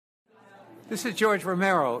This is George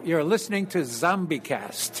Romero. You're listening to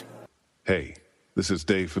ZombieCast. Hey, this is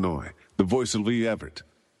Dave Fennoy, the voice of Lee Everett,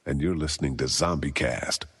 and you're listening to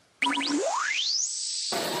ZombieCast.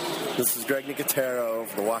 This is Greg Nicotero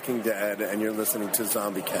of The Walking Dead, and you're listening to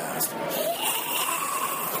ZombieCast.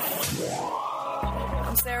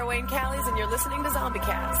 I'm Sarah Wayne Callies, and you're listening to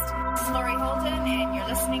ZombieCast. This is Lori Holden, and you're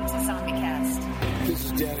listening to ZombieCast. This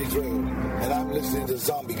is Danny Trejo, and I'm listening to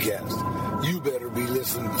ZombieCast. You better be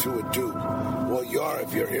listening to it too. Well, you are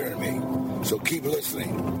if you're hearing me, so keep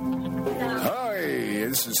listening. Hi,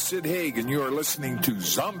 this is Sid Haig, and you are listening to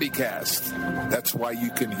ZombieCast. That's why you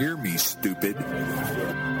can hear me, stupid.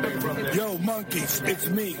 Yo, monkeys, it's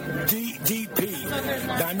me, DDP,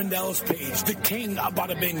 Diamond Dallas Page, the king of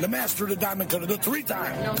bada bing, the master of the diamond cutter, the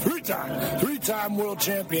three-time world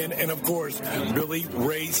champion, and of course, Billy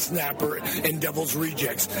Ray Snapper and Devil's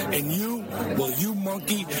Rejects. And you, well, you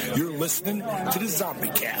monkey, you're listening to the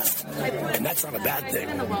ZombieCast. And that's not a bad thing.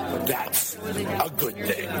 That's a good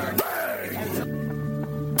thing. Bang!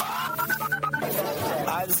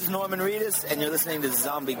 Hi, this is Norman Reedus, and you're listening to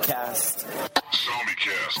ZombieCast.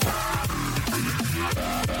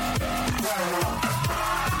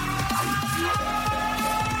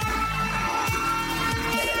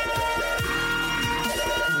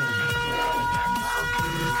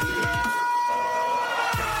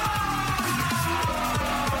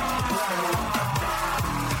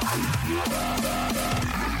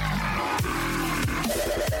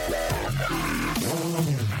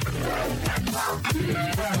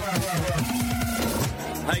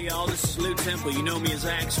 Hey y'all, this is Lou Temple. You know me as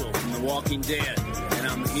Axel from The Walking Dead, and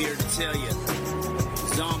I'm here to tell you,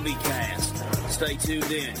 ZombieCast. Stay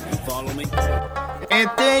tuned in. You follow me? And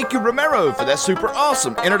thank you, Romero, for that super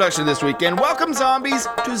awesome introduction this weekend. Welcome, zombies,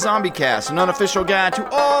 to ZombieCast, an unofficial guide to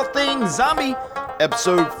all things zombie,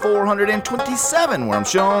 episode 427, where I'm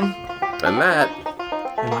Sean. I'm Matt.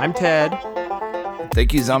 And I'm Ted.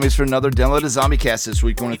 Thank you, zombies, for another download of ZombieCast this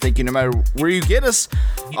week. I want to thank you no matter where you get us.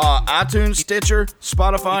 iTunes, Stitcher,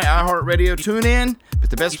 Spotify, iHeartRadio, TuneIn. But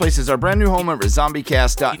the best place is our brand new home over at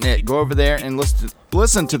ZombieCast.net. Go over there and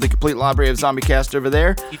listen to the complete library of ZombieCast over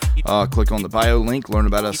there. Click on the bio link, learn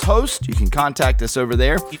about us host. You can contact us over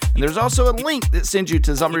there. And there's also a link that sends you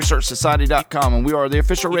to ZombieResearchSociety.com, and we are the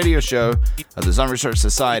official radio show of the Zombie Research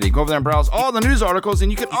Society. Go over there and browse all the news articles, and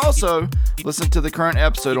you can also listen to the current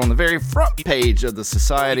episode on the very front page of the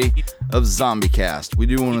Society of ZombieCast. We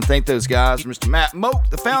do want to thank those guys, Mr. Matt Moak,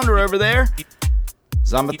 the founder over there,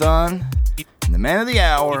 Zombathon, and the man of the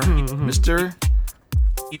hour, Mr.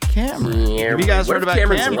 Cameron. Have you guys heard about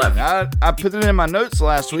Cameron? I put it in my notes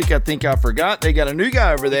last week. I think I forgot. They got a new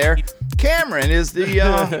guy over there. Cameron is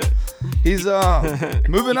the, he's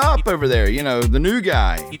moving up over there. You know, the new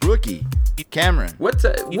guy, rookie, Cameron. What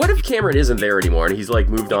if Cameron isn't there anymore and he's like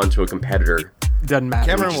moved on to a competitor? Doesn't matter.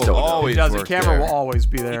 Cameron will always work Cameron there. will always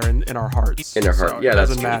be there in our hearts. In our heart, so yeah, it that's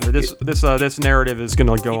doesn't matter. This narrative is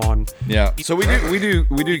going to go on. Yeah. So we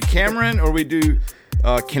do Cameron or we do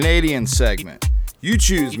Canadian segment. You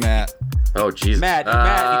choose, Matt. Oh, Jesus. Matt,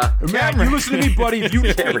 you listen to me, buddy. If you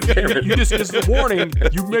just as a warning,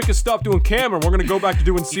 you make us stop doing Cameron, we're going to go back to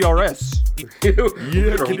doing CRS.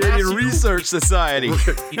 Canadian Research Society.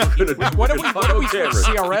 What if we switch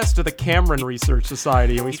CRS to the Cameron Research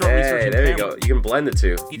Society and we start researching there Cameron? you go. You can blend the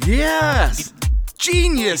two. Yes.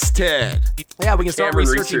 Genius, Ted. Yeah, we can start Cameron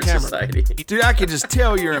researching Research Cameron. Society. Dude, I can just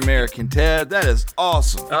tell you're American, Ted. That is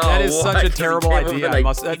awesome. That is such a terrible idea.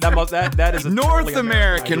 That is a North totally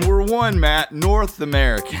American. idea. We're one, Matt. North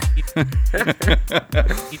American.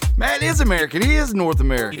 Matt is American. He is North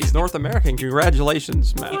American. He's North American.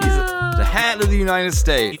 Congratulations, Matt. He's the hat of the United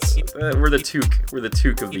States. We're the toque. We're the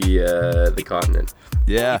toque of the continent.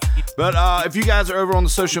 Yeah, but if you guys are over on the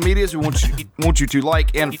social medias, we want you to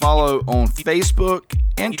like and follow on Facebook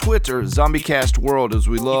and Twitter, ZombieCast World, as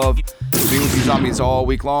we love being with you zombies all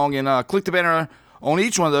week long. And click the banner on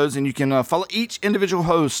each one of those, and you can follow each individual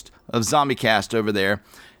host of ZombieCast over there.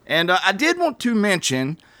 And I did want to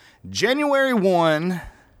mention January 1,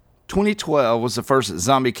 2012 was the first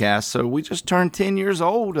ZombieCast, so we just turned 10 years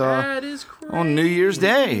old That is crazy. on New Year's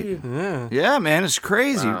Day. Yeah, man, it's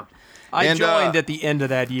crazy. Wow. I joined at the end of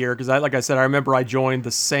that year because, like I said, I remember I joined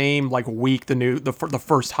the same week the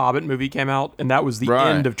first Hobbit movie came out, and that was the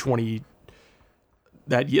end of 20.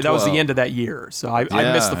 That was the end of that year, so I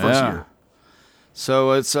missed the first year.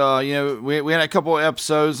 So it's we had a couple of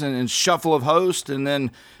episodes and shuffle of hosts, and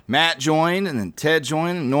then Matt joined, and then Ted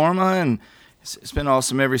joined, and Norma, and it's been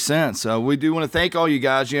awesome ever since. We do want to thank all you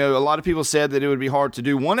guys. You know, a lot of people said that it would be hard to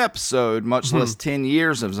do one episode, much less 10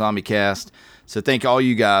 years of ZombieCast. So thank all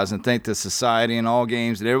you guys, and thank the society and all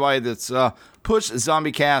games and everybody that's pushed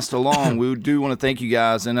ZombieCast along. We do want to thank you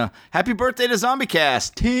guys, and happy birthday to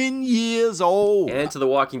ZombieCast, 10 years old. And to The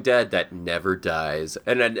Walking Dead that never dies.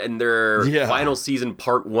 And their final season,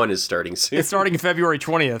 part 1, is starting soon. It's starting February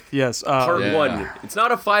 20th, yes. Part 1. It's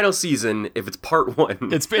not a final season if it's part 1.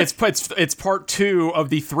 It's part 2 of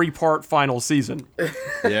the 3-part final season.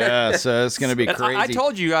 Yeah, so it's going to be crazy. I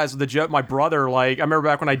told you guys the joke. My brother, I remember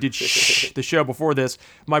back when I did the show before this,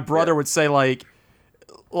 my brother would say like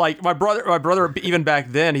my brother even back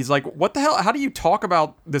then, he's like, what the hell, how do you talk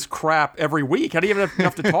about this crap every week? How do you have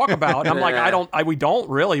enough to talk about? And I'm like, we don't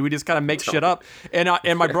really, we just kind of make shit up. And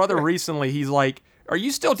my brother recently, he's like, are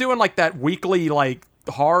you still doing like that weekly like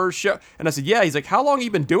horror show? And I said, yeah. He's like, how long have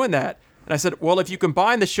you been doing that? And I said, well, if you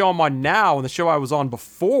combine the show I'm on now and the show I was on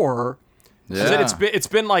before, I said, it's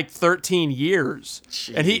been like 13 years.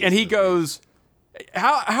 Jeez. And he goes,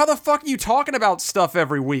 How the fuck are you talking about stuff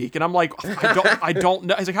every week? And I'm like, I don't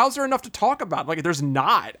know. He's like, how's there enough to talk about? Like, there's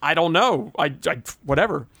not. I don't know. I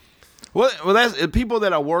whatever. Well, that's people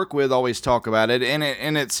that I work with always talk about it,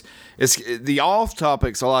 and it's the off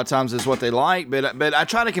topics a lot of times is what they like. But I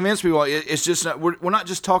try to convince people it's just we're not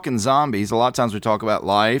just talking zombies. A lot of times we talk about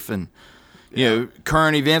life and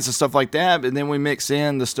current events and stuff like that. But then we mix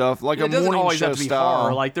in the stuff like a morning show style.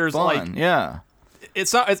 Horror. Like there's fun.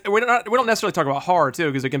 It's not. We don't necessarily talk about horror too,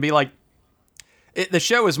 because it can be like the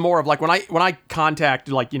show is more of like when I contact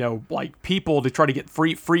like people to try to get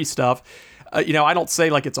free stuff. I don't say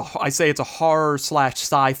like I say it's a horror /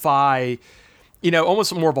 sci-fi,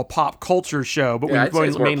 almost more of a pop culture show, but we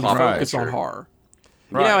mainly focus on horror.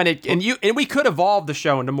 Right. And we could evolve the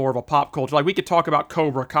show into more of a pop culture. Like we could talk about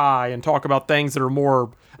Cobra Kai and talk about things that are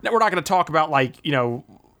more. We're not going to talk about like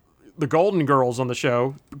the Golden Girls on the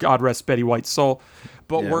show. God rest Betty White's soul.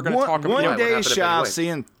 But we're going to talk about one day shy of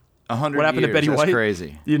seeing 100 What happened years. to Betty That's White?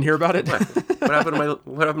 Crazy. You didn't hear about it? What happened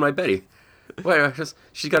to my Betty? Wait,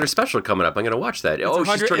 she's got her special coming up. I'm going to watch that.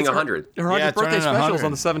 She's turning 100. Her 100th birthday special is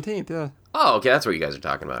on the 17th, yeah. Oh, okay, that's what you guys are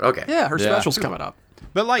talking about. Okay. Yeah, her special's coming up.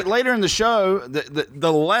 But like later in the show,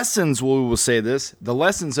 the lessons, we will say this, the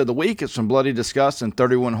lessons of the week is from Bloody Disgust and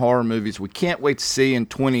 31 horror movies we can't wait to see in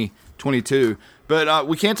 2022. But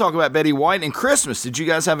we can't talk about Betty White and Christmas. Did you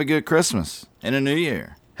guys have a good Christmas and a New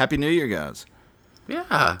Year? Happy New Year, guys.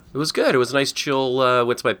 Yeah, it was good. It was a nice chill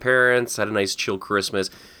with my parents. Had a nice chill Christmas.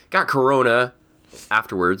 Got Corona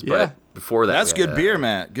afterwards, but before that... That's good beer,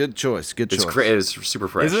 Matt. Good choice. Good choice. It was super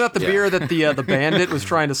fresh. Isn't that the beer that the bandit was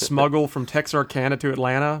trying to smuggle from Texarkana to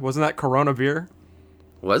Atlanta? Wasn't that Corona beer?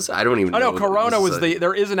 I don't even know. Oh, no, Corona was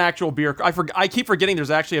there is an actual beer. I keep forgetting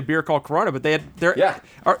there's actually a beer called Corona, but did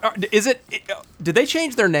they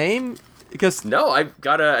change their name? Because no,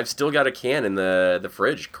 I've still got a can in the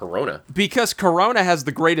fridge, Corona. Because Corona has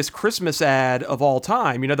the greatest Christmas ad of all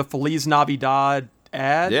time. The Feliz Navidad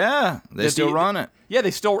ad. Yeah, they still run it. Yeah,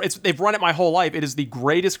 they've run it my whole life. It is the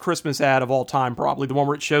greatest Christmas ad of all time, probably. The one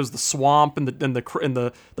where it shows the swamp and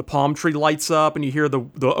the palm tree lights up and you hear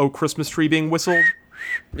the Christmas tree being whistled.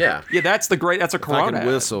 Yeah. Yeah, that's a Corona ad.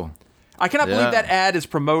 Whistle. I cannot believe that ad is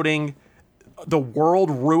promoting the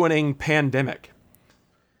world-ruining pandemic.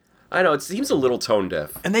 I know, it seems a little tone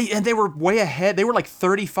deaf. And they were way ahead. They were like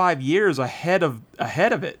 35 years ahead of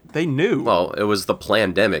it. They knew. Well, it was the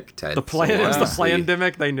plandemic, Ted. It was the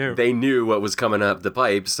plandemic. They knew. They knew what was coming up the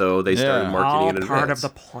pipe, so they started marketing it in part advance.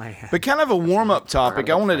 of the plan. But kind of a warm-up topic,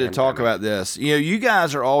 I wanted to talk about this. You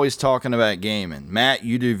guys are always talking about gaming. Matt,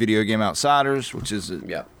 you do Video Game Outsiders, which is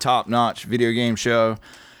a top-notch video game show.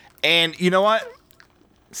 And you know what?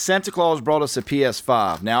 Santa Claus brought us a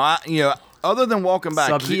PS5. Now, other than walking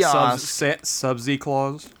by kiosk, Sub-Z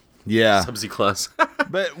Claus. Yeah. Sub-Z Claus.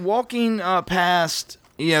 But walking past,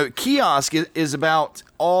 kiosk is about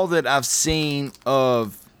all that I've seen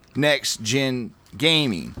of next-gen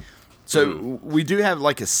gaming. So we do have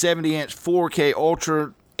like a 70-inch 4K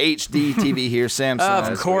Ultra HD TV here,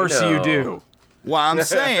 Samsung. Of course you do. Well, I'm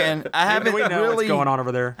saying I haven't we know what's going on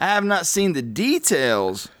over there. I have not seen the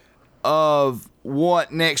details of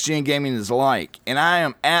what next-gen gaming is like, and I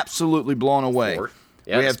am absolutely blown away.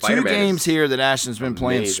 Yeah, we have Spider-Man 2 games here that Ashton's been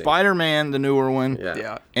playing. amazing. Spider-Man, the newer one,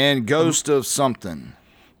 and Ghost of something.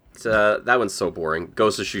 That one's so boring.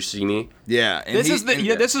 Ghost of Tsushima. Yeah, and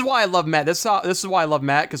this is why I love Matt. This is why I love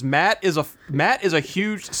Matt, because Matt is a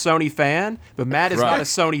huge Sony fan, but Matt is not a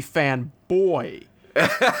Sony fan boy.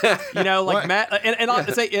 Like Matt, and I'll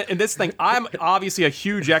say in this thing, I'm obviously a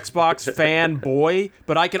huge Xbox fan boy,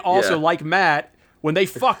 but I can also like Matt when they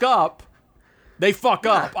fuck up. They fuck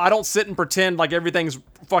up. I don't sit and pretend like everything's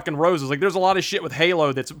fucking roses. Like, there's a lot of shit with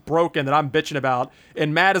Halo that's broken that I'm bitching about.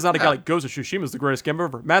 And Matt is not a guy like, Ghost of Tsushima is the greatest game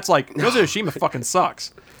ever. Matt's like, Ghost of Tsushima fucking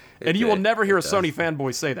sucks. And you will never hear a Sony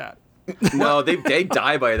fanboy say that. No, they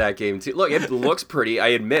die by that game too. Look, it looks pretty. I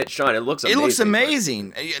admit, Sean, it looks amazing. It looks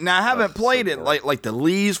amazing. Now I haven't played it like the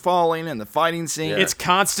leaves falling and the fighting scene. Yeah. It's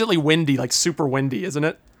constantly windy, like super windy, isn't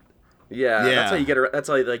it? Yeah, that's how you get. That's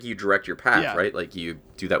how like you direct your path, right? Like you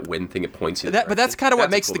do that wind thing. It points you. But that's kind of what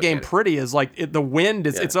makes the game pretty. Is like the wind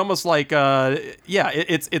is. It's almost like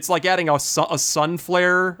it's like adding a sun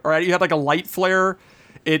flare, or you have like a light flare.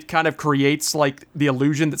 It kind of creates like the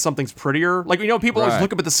illusion that something's prettier. Like, people always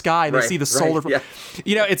look up at the sky and they see the solar. Yeah.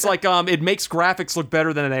 It's like it makes graphics look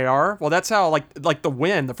better than they are. Well, that's how like the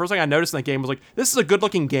wind. The first thing I noticed in that game was like, this is a good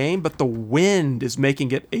looking game, but the wind is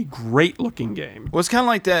making it a great looking game. Well, it's kind of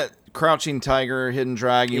like that Crouching Tiger, Hidden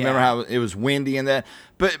Dragon. You remember how it was windy in that?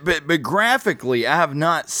 But graphically, I have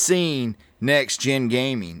not seen next gen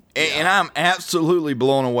gaming, and I'm absolutely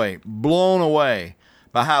blown away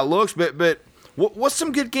by how it looks. But what's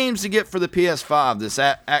some good games to get for the PS5 that's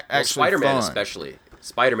actually Spider-Man fun? Especially.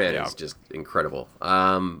 Spider-Man is just incredible.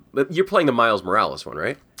 But you're playing the Miles Morales one,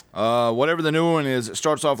 right? Whatever the new one is, it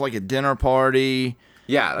starts off like a dinner party.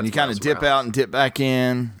 Yeah, that's and you kind of dip out and dip back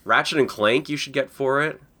in. Ratchet and Clank you should get for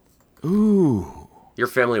it. Ooh. Your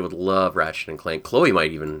family would love Ratchet and Clank. Chloe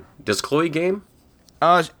might even. Does Chloe game?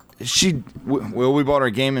 We bought her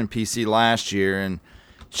gaming PC last year, and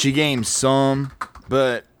she games some,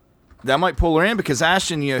 but that might pull her in because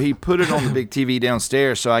Ashton, he put it on the big TV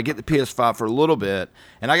downstairs, so I get the PS5 for a little bit,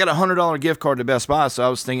 and I got a $100 gift card to Best Buy, so I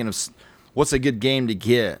was thinking of what's a good game to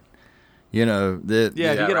get. If you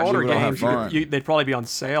get older games, they'd probably be on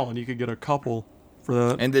sale, and you could get a couple for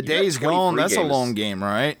the. And the Days Gone, that's a long game,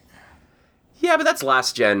 right? Yeah, but that's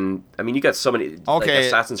last gen. I mean, you got so many. Like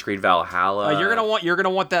Assassin's Creed Valhalla. You're gonna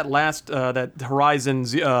want that last that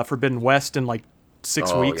Horizon's Forbidden West in like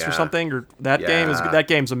 6 weeks or something. Or that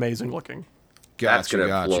game's amazing looking. That's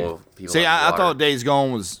gonna blow people. See, I thought Days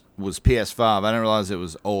Gone was PS5. I didn't realize it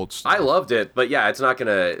was old stuff. I loved it, but yeah, it's not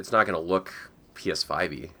gonna look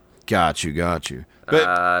PS5y. Got you.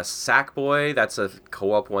 But Sackboy, that's a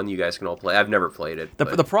co-op one you guys can all play. I've never played it.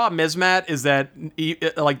 The problem is, Matt, is that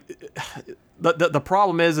the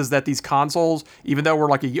problem is that these consoles, even though we're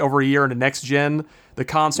like over a year into next gen, the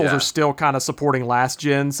consoles are still kind of supporting last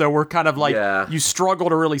gen. So we're kind of like you struggle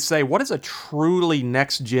to really say what is a truly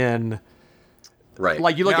next gen. Right.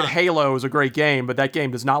 Like you look at Halo is a great game, but that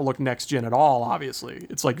game does not look next gen at all. Obviously,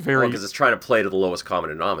 it's like very because it's trying to play to the lowest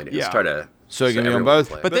common denominator. It's trying to. So you can be on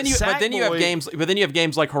both. But then you have games. But then you have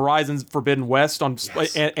games like Horizon Forbidden West and if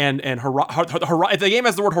the game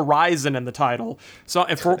has the word Horizon in the title, so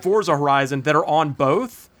and Forza Horizon that are on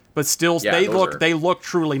both, but still they look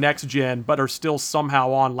truly next gen, but are still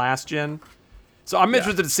somehow on last gen. So I'm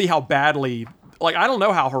interested to see how badly. Like I don't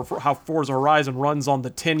know how Forza Horizon runs on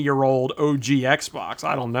the 10-year-old OG Xbox.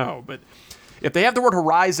 I don't know, but if they have the word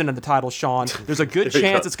Horizon in the title, Sean, there's a good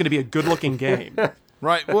chance it's going to be a good-looking game.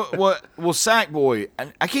 Right. Well, Sackboy.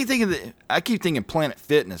 I keep thinking Planet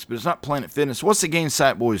Fitness, but it's not Planet Fitness. What's the game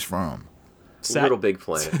Sackboy's from? Little Big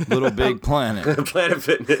Planet. Little Big Planet. Planet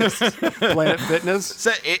Fitness. Planet Fitness.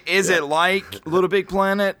 So is it like Little Big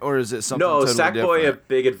Planet, or is it something totally different? No, Sackboy: A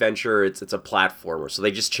Big Adventure. It's a platformer, so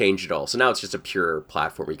they just changed it all. So now it's just a pure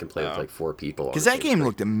platform where you can play with like 4 people. Because that game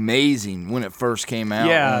looked amazing when it first came out.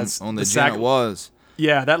 Yeah, on the gen it was.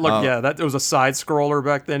 Yeah, that looked. That was a side scroller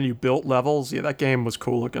back then. You built levels. Yeah, that game was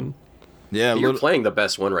cool looking. Yeah, you're playing the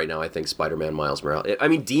best one right now. I think Spider-Man Miles Morales. I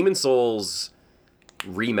mean, Demon Souls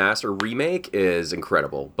remake is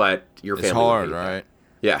incredible, but your family. It's hard, right?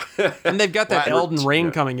 Yeah. And they've got that Elden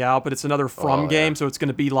Ring coming out, but it's another game, so it's going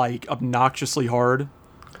to be like obnoxiously hard.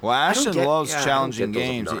 Well, Ashton loves challenging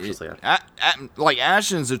games. Like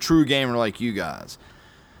Ashton's a true gamer like you guys.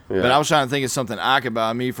 Yeah. But I was trying to think of something I could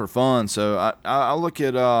buy me for fun, so I'll look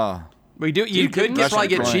at. You could probably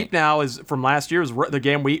get cheap now. Is from last year's the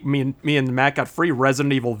game me and Matt got free,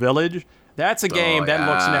 Resident Evil Village. That's a game that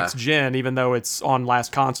looks next gen, even though it's on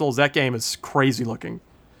last consoles. That game is crazy looking.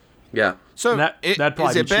 Yeah. So that'd probably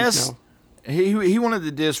is it be best? Now. He wanted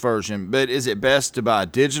the disc version, but is it best to buy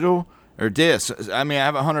digital or disc? I mean, I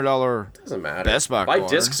have $100. Doesn't matter. Best Buy buy card.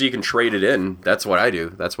 disc so you can trade it in. That's what I do.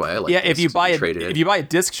 That's why I like. Yeah, if you buy a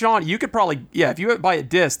disc, Sean, you could probably if you buy a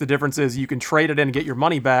disc, the difference is you can trade it in and get your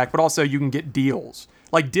money back, but also you can get deals.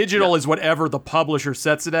 Like digital is whatever the publisher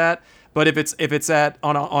sets it at, but if it's at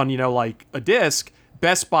on like a disc,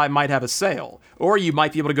 Best Buy might have a sale, or you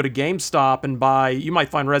might be able to go to GameStop and buy. You might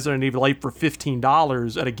find Resident Evil 8 for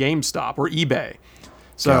 $15 at a GameStop or eBay.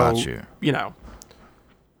 So Got you.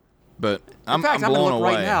 But In fact, I'm blown gonna look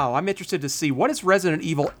away right now. I'm interested to see what does Resident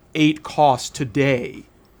Evil 8 cost today.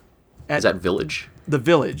 Is that Village? The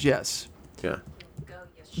Village, yes. Yeah.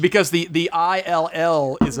 Because the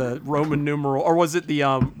ILL is a Roman numeral, or was it the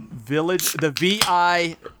Village? The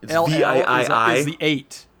VILL is the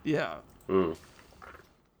 8. Yeah.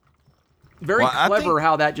 Very clever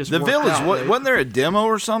how that just the worked Village. out, right? Wasn't there a demo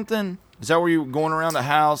or something? Is that where you were going around the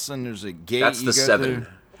house and there's a gate? That's the 7.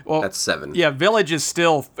 Well, that's 7. Yeah, Village is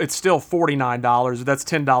still $49. That's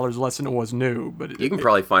 $10 less than it was new, but you can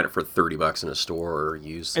probably find it for $30 in a store or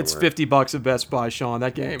used somewhere. It's $50 at Best Buy, Sean.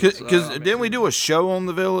 That game. Because didn't we do a show on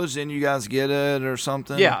the Village? Didn't you guys get it or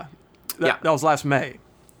something? Yeah, that was last May.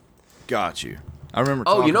 Got you. I remember.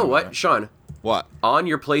 Oh, you know talking what, about it. Sean? What? On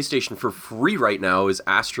your PlayStation for free right now is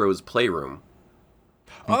Astro's Playroom.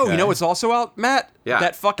 Oh, you know what's also out, Matt? Yeah,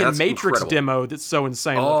 that fucking that's Matrix incredible. demo that's so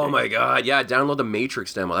insane. Oh my god, yeah, download the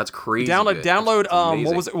Matrix demo. That's crazy. Download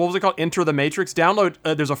That's what was it called? Enter the Matrix. Download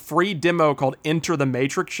there's a free demo called Enter the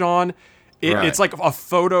Matrix, Sean. Right. It's like a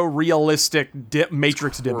photorealistic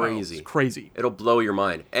Matrix demo. It's crazy. It'll blow your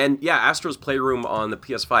mind. And yeah, Astro's Playroom on the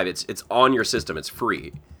PS5. It's on your system. It's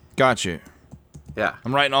free. Got you. Yeah.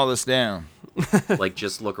 I'm writing all this down. Like,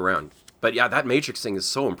 just look around. But yeah, that Matrix thing is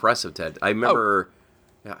so impressive, Ted. I remember.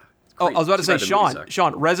 Yeah. Oh, I was about to say,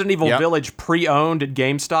 Sean, Resident Evil Village pre-owned at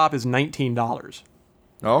GameStop is $19.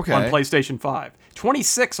 Okay. On PlayStation 5.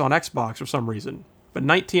 $26 on Xbox for some reason, but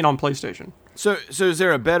 $19 on PlayStation. So is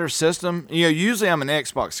there a better system? You know, usually I'm an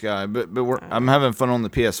Xbox guy, but I'm having fun on the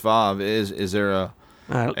PS5. Is there a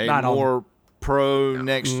more pro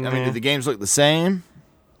next? I mean, do the games look the same?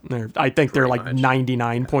 I think they're like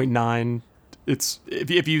 99.9. It's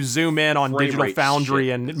if you zoom in on Frame Digital rate Foundry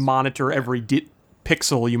shit. and monitor every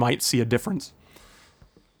pixel, you might see a difference.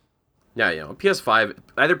 Yeah, PS5,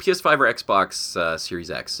 either PS5 or Xbox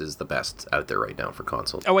Series X is the best out there right now for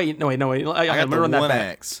consoles. Oh wait, no. Let me run that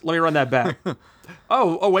back. X. Let me run that back.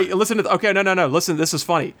 oh wait, listen to okay, no. Listen, this is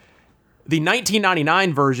funny. The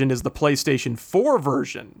 1999 version is the PlayStation 4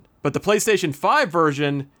 version, but the PlayStation 5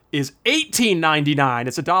 version is $18.99.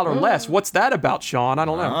 It's $1 less. What's that about, Sean? I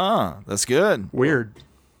don't know. Ah, that's good. Weird.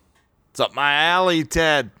 It's up my alley,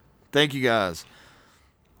 Ted. Thank you guys.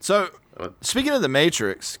 So, speaking of the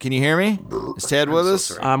Matrix, can you hear me? Is Ted with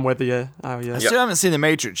us? I'm with you. Oh, yeah. I still haven't seen the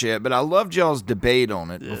Matrix yet, but I loved y'all's debate on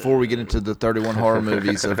it before we get into the 31 horror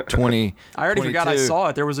movies of 20. I already forgot I saw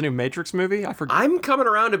it. There was a new Matrix movie. I forgot. I'm coming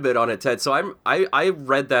around a bit on it, Ted. So I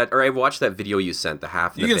read that, or I watched that video you sent, the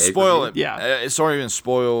half. You can spoil it. Yeah, it's already been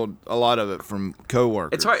spoiled. A lot of it from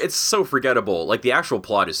coworkers. It's hard. It's so forgettable. Like the actual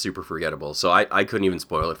plot is super forgettable. So I couldn't even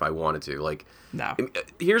spoil it if I wanted to. Like. No.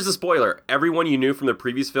 Here's the spoiler. Everyone you knew from the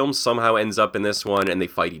previous film somehow ends up in this one, and they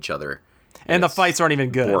fight each other. And the fights aren't even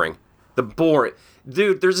good. Boring.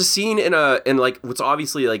 Dude, there's a scene in like what's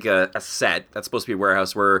obviously like a set that's supposed to be a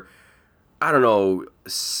warehouse where, I don't know,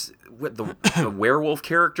 what the werewolf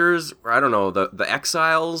characters, or I don't know, the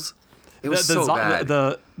exiles. It was so bad.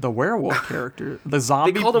 The werewolf character, the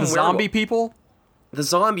zombie, They called them zombie people. The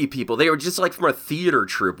zombie people, they were just like from a theater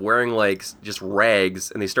troupe wearing like just rags,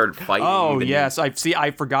 and they started fighting. Oh, yes.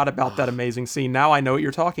 I forgot about that amazing scene. Now I know what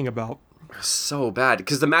you're talking about. So bad.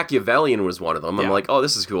 Because the Machiavellian was one of them. I'm like, oh,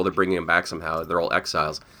 this is cool. They're bringing him back somehow. They're all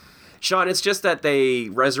exiles. Sean, it's just that they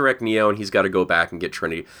resurrect Neo, and he's got to go back and get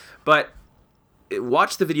Trinity. But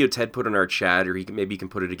watch the video Ted put in our chat, or maybe he can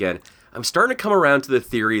put it again. I'm starting to come around to the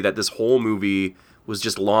theory that this whole movie was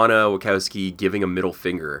just Lana Wachowski giving a middle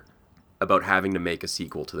finger about having to make a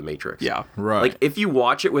sequel to The Matrix. Yeah, right. Like, if you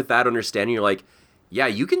watch it with that understanding, you're like, yeah,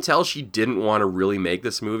 you can tell she didn't want to really make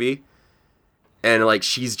this movie. And, like,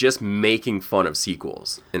 she's just making fun of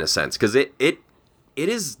sequels, in a sense. Because it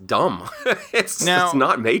is dumb. It's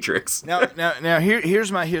not Matrix. Now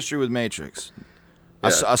here's my history with Matrix.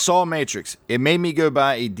 Yeah. I saw Matrix. It made me go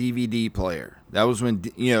buy a DVD player. That was when,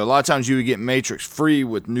 a lot of times you would get Matrix free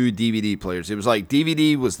with new DVD players. It was like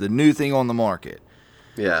DVD was the new thing on the market.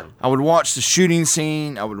 Yeah. I would watch the shooting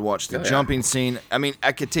scene. I would watch the jumping scene. I mean,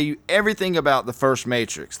 I could tell you everything about the first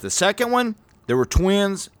Matrix. The second one, there were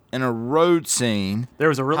twins in a road scene. There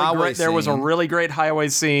was a really great highway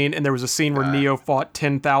scene, and there was a scene where Neo fought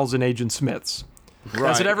 10,000 Agent Smiths. Right.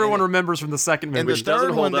 That's what everyone remembers from the second movie. And the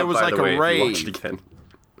third one, there was like a rave.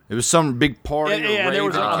 It was some big party. And there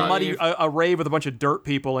was a rave with a bunch of dirt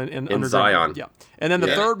people in Zion. Yeah. And then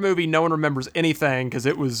the third movie, no one remembers anything because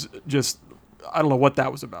it was just, I don't know what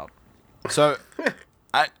that was about. So,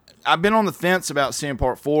 I've been on the fence about seeing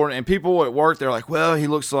part 4, and people at work, they're like, well, he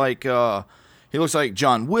looks like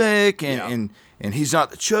John Wick, and he's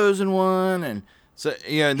not the chosen one, and so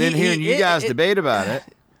and then hearing you guys debate about it.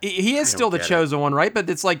 He is still the chosen one, right? But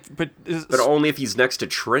it's like, but only if he's next to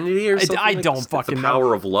Trinity or something. I don't fucking know. The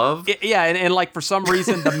power of love. And like for some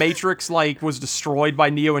reason, the Matrix like was destroyed by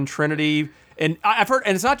Neo and Trinity. And I've heard,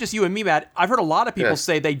 and it's not just you and me, Matt. I've heard a lot of people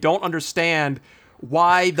say they don't understand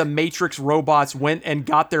why the Matrix robots went and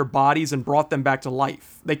got their bodies and brought them back to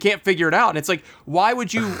life. They can't figure it out. And it's like, why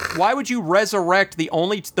would you resurrect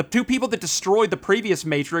the two people that destroyed the previous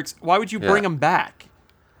Matrix? Why would you bring them back?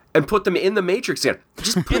 And put them in the Matrix again.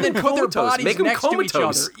 Just put their bodies make them next comatose. to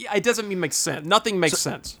each other. Yeah, it doesn't make sense. Nothing makes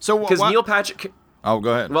sense. So because Neil Patrick. Oh,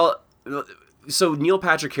 go ahead. Well, so Neil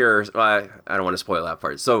Patrick Harris. I don't want to spoil that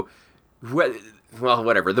part. So, well,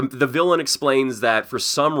 whatever. The villain explains that for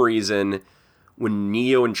some reason, when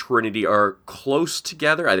Neo and Trinity are close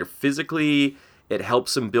together, either physically, it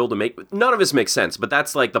helps them build none of this makes sense, but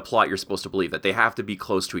that's like the plot you're supposed to believe, that they have to be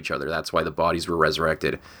close to each other. That's why the bodies were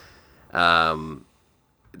resurrected.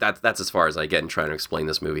 That's as far as I get in trying to explain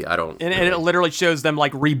this movie. I don't. And it literally shows them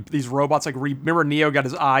like these robots remember Neo got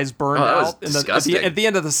his eyes burned out at the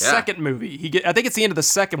end of the second movie. I think it's the end of the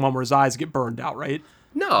second one where his eyes get burned out, right?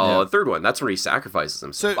 No, the third one. That's where he sacrifices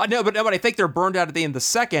himself. So, but I think they're burned out at the end of the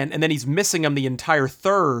second, and then he's missing them the entire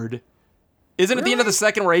third. Isn't it the end of the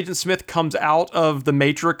second where Agent Smith comes out of the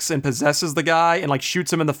Matrix and possesses the guy and like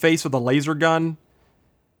shoots him in the face with a laser gun?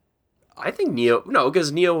 I think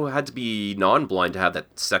because Neo had to be non-blind to have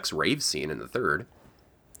that sex rave scene in the third.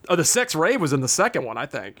 Oh, the sex rave was in the second one, I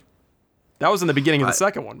think. That was in the beginning of the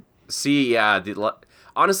second one. See, yeah.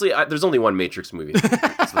 Honestly, there's only one Matrix movie.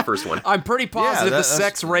 It's the first one. I'm pretty positive the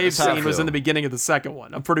sex rave scene was in the beginning of the second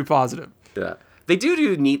one. I'm pretty positive. Yeah. They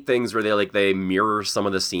do neat things where they mirror some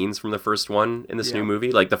of the scenes from the first one in this new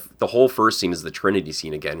movie. Like the whole first scene is the Trinity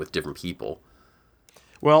scene again with different people.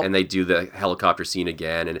 Well, and they do the helicopter scene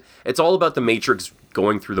again, and it's all about the Matrix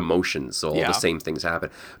going through the motions, so all the same things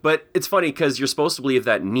happen. But it's funny because you're supposed to believe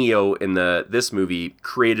that Neo in this movie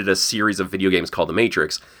created a series of video games called The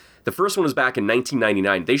Matrix. The first one was back in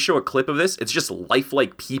 1999. They show a clip of this. It's just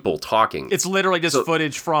lifelike people talking. It's literally just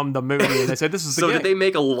footage from the movie, and they said this is the game. Did they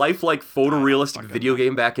make a lifelike photorealistic video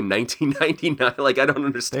game back in 1999? Like, I don't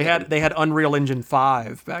understand. They had Unreal Engine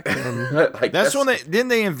 5 back then. That's when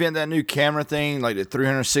they invent that new camera thing, like the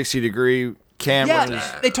 360-degree cameras.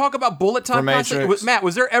 Yeah, they talk about bullet time. Matt,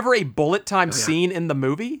 was there ever a bullet time scene in the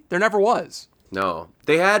movie? There never was. No.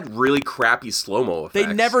 They had really crappy slow-mo effects.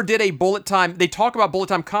 They never did a bullet time. They talk about bullet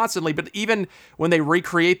time constantly, but even when they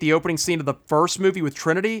recreate the opening scene of the first movie with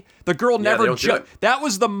Trinity, the girl never jumped. That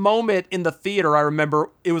was the moment in the theater, I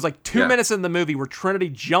remember. It was like 2 minutes in the movie where Trinity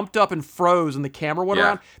jumped up and froze and the camera went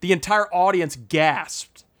around. The entire audience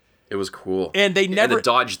gasped. It was cool. And they never... And the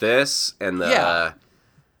dodge this and the...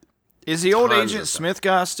 Is the old Agent Smith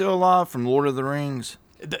guy still alive from Lord of the Rings?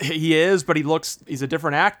 He is, but he's a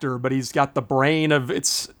different actor, but he's got the brain of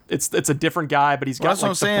it's a different guy, but he's got that's what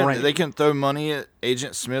I'm saying. brain. They can throw money at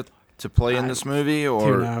Agent Smith to play in this movie,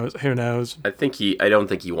 or who knows? I don't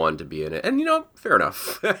think he wanted to be in it, and fair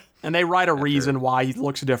enough. And they write a reason why he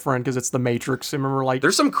looks different because it's the Matrix. Remember,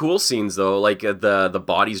 there's some cool scenes though, like the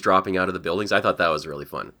bodies dropping out of the buildings. I thought that was really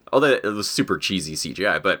fun. Although it was super cheesy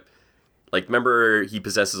CGI, but. Like, remember he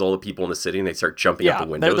possesses all the people in the city and they start jumping out the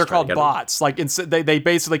windows? They're called bots. Like, they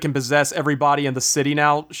basically can possess everybody in the city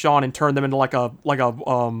now, Sean, and turn them into like a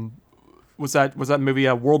was that movie,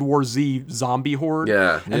 World War Z zombie horde?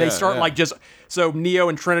 Yeah. And they start so Neo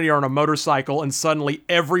and Trinity are on a motorcycle and suddenly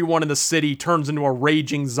everyone in the city turns into a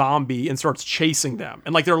raging zombie and starts chasing them.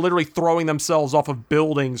 And like they're literally throwing themselves off of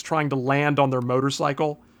buildings trying to land on their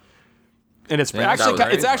motorcycle. And it's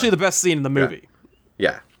actually the best scene in the movie.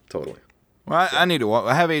 Yeah, totally. Well, I need to watch.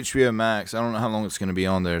 I have HBO Max. I don't know how long it's going to be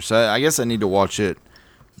on there, so I guess I need to watch it.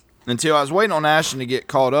 Until I was waiting on Ashton to get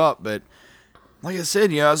caught up, but like I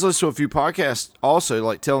said, I was listening to a few podcasts also,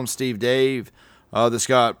 like Tell 'em Steve Dave. This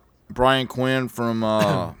got Brian Quinn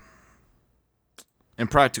from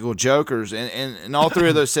Impractical Jokers, and all three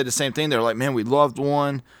of those said the same thing. They're like, man, we loved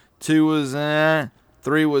 1, 2 was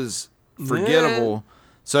 3 was forgettable.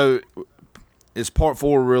 So is part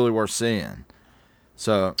 4 really worth seeing?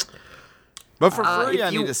 So. But for free,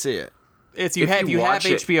 I need to see it. If you have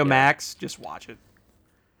HBO Max, just watch it.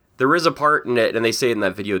 There is a part in it, and they say it in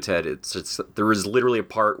that video, Ted. There is literally a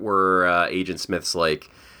part where Agent Smith's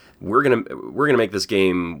like, "We're gonna make this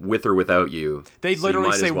game with or without you." They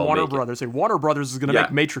literally say Warner Brothers. Say Warner Brothers is gonna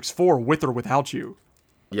make Matrix 4 with or without you.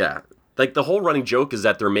 Yeah, like the whole running joke is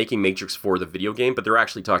that they're making Matrix 4 the video game, but they're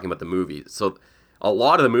actually talking about the movie. So a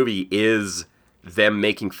lot of the movie is them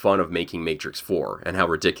making fun of making Matrix 4 and how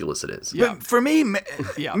ridiculous it is. Yeah. But for me,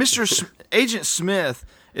 Agent Smith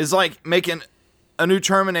is like making a new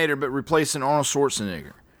Terminator but replacing Arnold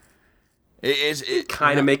Schwarzenegger. It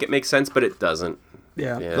kind of make it make sense, but it doesn't.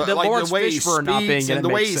 Yeah. The Lawrence way he Fishburne not being speaks in and it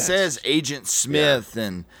the way makes he sense. says Agent Smith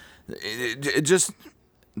and it just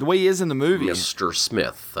the way he is in the movie. Mr.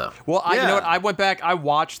 Smith. Well, you know what? I went back. I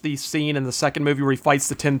watched the scene in the second movie where he fights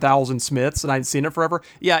the 10,000 Smiths, and I hadn't seen it forever.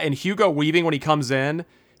 Yeah, and Hugo Weaving, when he comes in,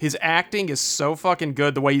 his acting is so fucking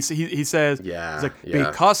good. The way he says, he's like,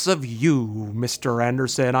 because of you, Mr.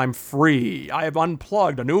 Anderson, I'm free. I have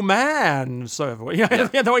unplugged a new man. So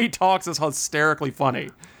the way he talks is hysterically funny.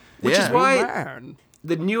 Which is why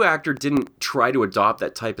the new actor didn't try to adopt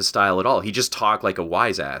that type of style at all. He just talked like a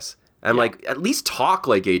wise ass. And at least talk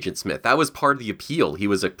like Agent Smith. That was part of the appeal. He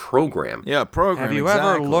was a program. Yeah, program. Have you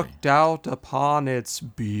ever looked out upon its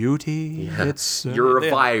beauty? Yeah. You're a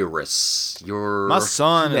virus. My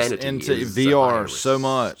son is into VR so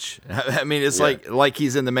much. I mean, it's like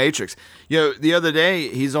he's in the Matrix. The other day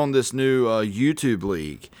he's on this new YouTube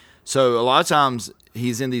league. So a lot of times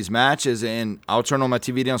he's in these matches, and I'll turn on my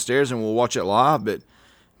TV downstairs and we'll watch it live. But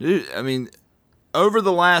dude, I mean, over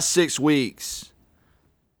the last 6 weeks.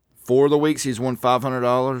 4 of the weeks he's won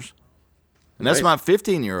 $500, and that's my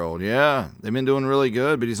 15-year-old. Yeah, they've been doing really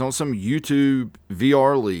good, but he's on some YouTube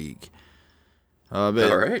VR league. But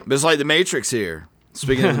it's like the Matrix here.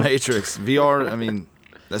 Speaking of the Matrix, VR. I mean,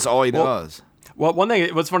 that's all he does. Well, one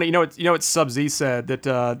thing. What's funny, what Sub-Z said that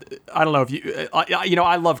I don't know if you,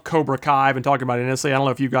 I love Cobra Kai. I've been talking about it endlessly. I don't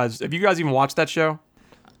know if you guys even watched that show.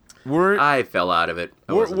 I fell out of it.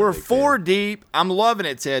 We're 4 deep. I'm loving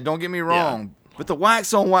it, Ted. Don't get me wrong. Yeah. But the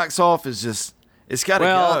wax on, wax off is just—it's got to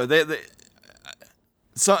go.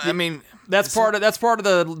 I mean, that's part of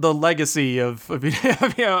the legacy of that series.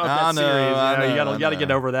 You got to get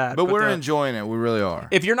over that. But we're enjoying it. We really are.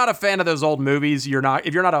 If you're not a fan of those old movies, you're not.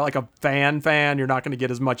 If you're not a fan, you're not going to get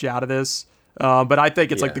as much out of this. But I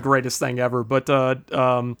think it's like the greatest thing ever. But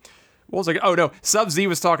what was I? Oh no, Sub-Z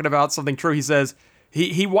was talking about something true. He says.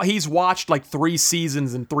 He's watched like 3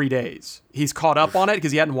 seasons in 3 days. He's caught up on it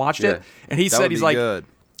because he hadn't watched it, and he said he's like, good.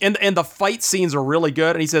 And the fight scenes are really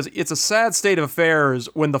good. And he says it's a sad state of affairs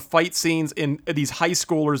when the fight scenes in these high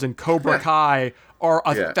schoolers in Cobra Kai are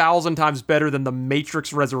 1,000 times better than the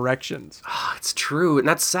Matrix Resurrections. It's true, and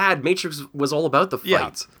that's sad. Matrix was all about the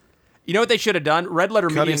fights. Yeah. You know what they should have done? Red Letter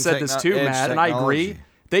Media said this too, Matt, and I agree.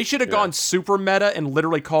 They should have gone super meta and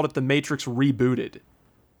literally called it the Matrix Rebooted.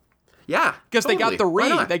 Yeah, because they got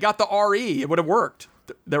the they got the RE. It would have worked.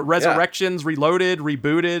 The Resurrections, Reloaded,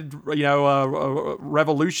 Rebooted,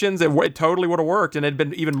 Revolutions. It totally would have worked, and it'd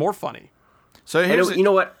been even more funny. So you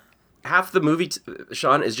know what? Half the movie,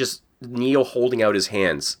 Sean, is just Neo holding out his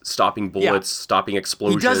hands, stopping bullets, stopping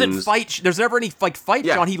explosions. He doesn't fight. There's never any fight,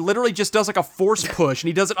 Sean. He literally just does like a force push, and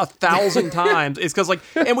he does it 1,000 times. It's because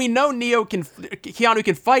and we know Keanu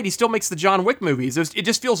can fight. He still makes the John Wick movies. It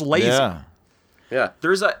just feels lazy. Yeah,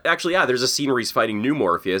 there's a scene where he's fighting New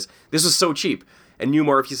Morpheus. This is so cheap, and New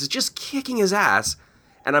Morpheus is just kicking his ass,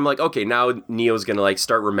 and I'm like, okay, now Neo's gonna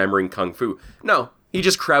start remembering kung fu. No, he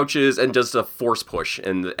just crouches and does a force push,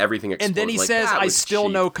 and everything explodes. And then he says, "I still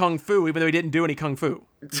know kung fu," even though he didn't do any kung fu.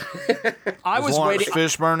 I was waiting.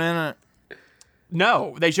 Fishburne in it?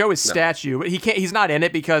 No, they show his statue, but he's not in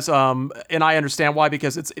it because, and I understand why,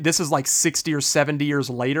 because this is like 60 or 70 years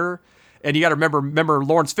later. And you got to remember,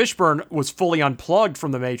 Lawrence Fishburne was fully unplugged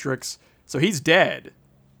from the Matrix, so he's dead.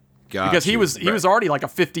 Because he was already like a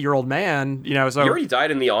 50-year-old man, So he already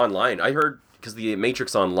died in the online. I heard because the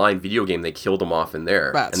Matrix Online video game, they killed him off in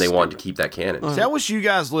there, and they wanted to keep that canon. See, I wish you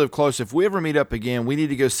guys live close. If we ever meet up again, we need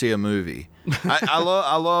to go see a movie. I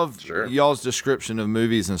love y'all's description of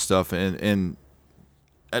movies and stuff, and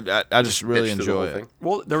I just really enjoy it.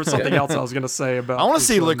 Well, there was something else I was going to say about. I want to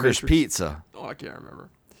see Licorice Pizza. Oh, I can't remember.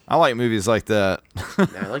 I like movies like that.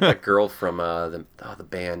 I like that girl from the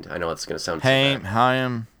band. I know it's going to sound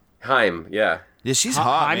Haim, yeah. Yeah, she's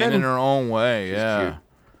hot, man, in her own way, yeah.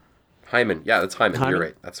 Hyman, yeah, that's Hyman. You're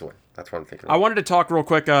right. That's the one. That's what I'm thinking of. I wanted to talk real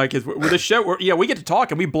quick, because with the show, we get to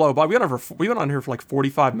talk and we blow by. We went on here for like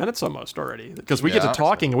 45 minutes almost already, because we get to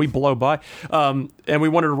talking and we blow by. And we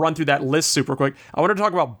wanted to run through that list super quick. I wanted to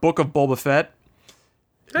talk about Book of Boba Fett.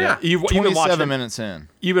 Yeah. You've been 27 minutes in.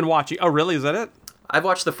 You've been watching. Oh, really? Is that it? I've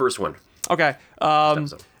watched the first one. Okay.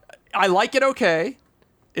 I like it okay.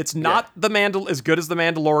 It's not as good as The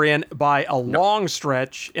Mandalorian by a long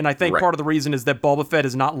stretch, and I think part of the reason is that Boba Fett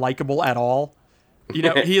is not likable at all.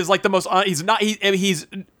 He is like the most. He's not. He's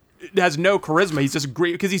has no charisma. He's just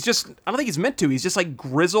great because he's just. I don't think he's meant to. He's just like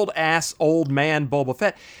grizzled ass old man Boba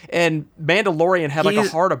Fett, and Mandalorian had like a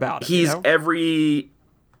heart about it. He's every.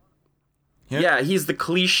 Yeah, he's the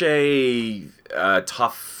cliche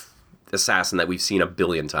tough assassin that we've seen a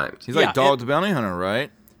billion times. He's like Dog the Bounty Hunter,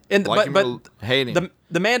 right? And like but hating.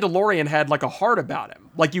 the Mandalorian had like a heart about him.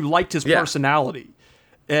 Like you liked his personality.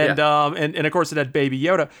 And and of course it had Baby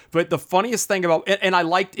Yoda. But the funniest thing about and I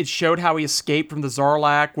liked it showed how he escaped from the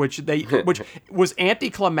Sarlacc, which was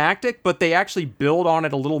anticlimactic, but they actually build on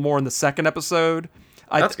it a little more in the second episode.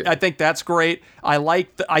 I think that's great. I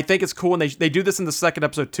think it's cool, and they do this in the second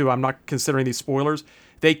episode too. I'm not considering these spoilers.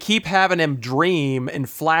 They keep having him dream and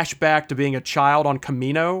flash back to being a child on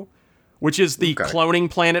Kamino, which is the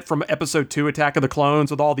cloning planet from episode 2, Attack of the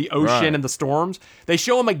Clones, with all the ocean and the storms. They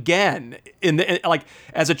show him again like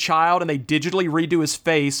as a child, and they digitally redo his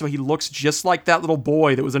face so he looks just like that little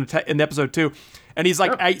boy that was in episode 2. And he's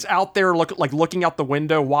like he's out there looking out the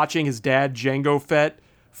window, watching his dad Jango Fett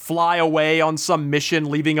fly away on some mission,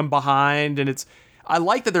 leaving him behind. And I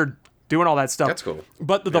like that they're doing all that stuff. That's cool.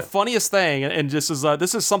 But the funniest thing, and this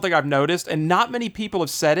is something I've noticed, and not many people have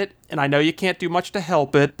said it, and I know you can't do much to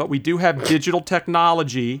help it, but we do have digital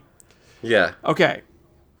technology. Yeah. Okay.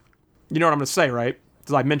 You know what I'm going to say, right?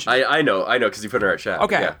 Because I mentioned it. I know, because you put it in our chat.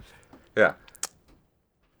 Okay. Yeah.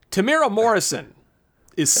 Tamira Morrison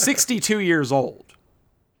is 62 years old,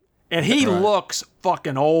 and he looks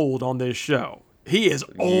fucking old on this show. He is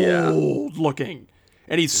old looking.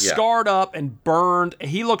 And he's scarred up and burned.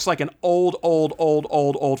 He looks like an old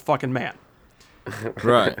fucking man.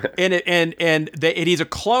 Right. And he's a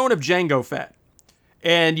clone of Jango Fett.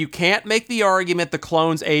 And you can't make the argument the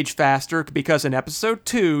clones age faster, because in episode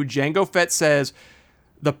 2, Jango Fett says,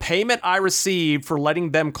 the payment I received for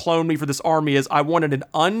letting them clone me for this army is I wanted an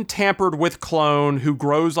untampered with clone who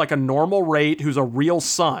grows like a normal rate, who's a real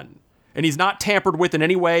son. And he's not tampered with in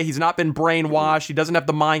any way. He's not been brainwashed. He doesn't have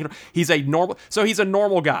the mind. He's a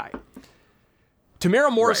normal guy.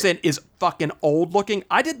 Tamira Morrison is fucking old looking.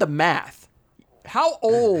 I did the math. How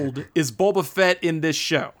old is Boba Fett in this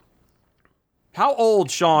show? How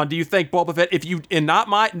old, Sean, do you think Boba Fett,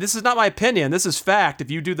 this is not my opinion, this is fact,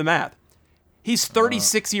 if you do the math. He's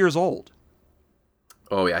 36 years old.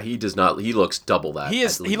 Oh yeah, he looks double that.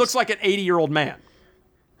 He looks like an 80-year-old man.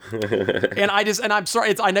 And I'm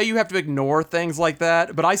sorry, I know you have to ignore things like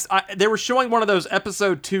that, but they were showing one of those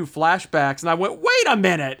episode 2 flashbacks, and I went, wait a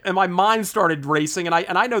minute, and my mind started racing, and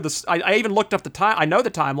I know this. I even looked up the time. I know the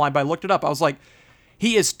timeline, but I looked it up. I was like,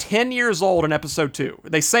 he is 10 years old in episode 2.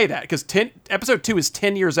 They say that because episode 2 is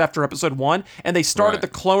 10 years after episode 1, and they started the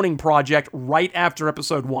cloning project right after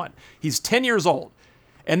episode 1. He's 10 years old.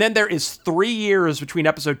 And then there is 3 years between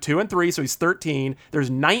episode 2 and 3, so he's 13. There's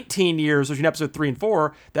 19 years between episode 3 and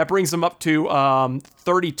 4. That brings him up to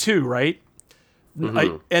 32, right?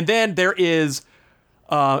 Mm-hmm. And then there is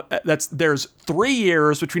there's 3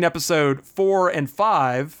 years between episode 4 and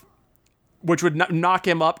 5, which would knock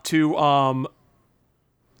him up to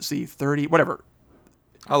 30, whatever.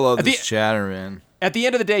 I love this chatter, man. At the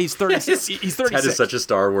end of the day, he's 36. He's 36. Ted is such a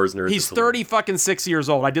Star Wars nerd. He's 36 years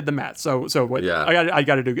old. I did the math. So what? Yeah. I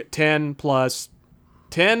got to do 10 plus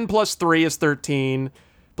 3 is 13,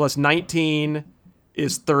 plus 19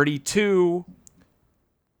 is 32.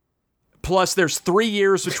 Plus, there's 3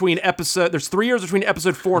 years between episode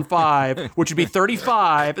 4 and 5, which would be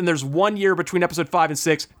 35, and there's 1 year between episode 5 and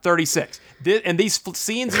 6, 36. And these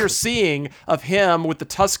scenes you're seeing of him with the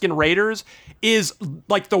Tusken Raiders is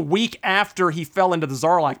like the week after he fell into the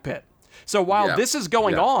Sarlacc pit. So while this is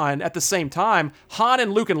going on at the same time, Han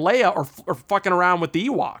and Luke and Leia are fucking around with the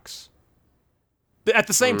Ewoks at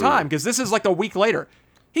the same time, because this is like a week later.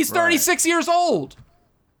 He's 36 years old.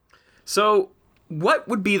 So what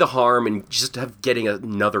would be the harm in just getting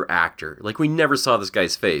another actor? Like, we never saw this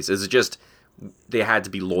guy's face. Is it just they had to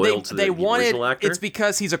be loyal to the original actor? It's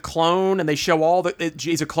because he's a clone, and they show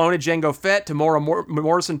he's a clone of Jango Fett. Tamora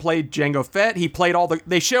Morrison played Jango Fett. He played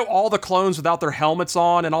they show all the clones without their helmets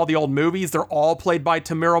on in all the old movies. They're all played by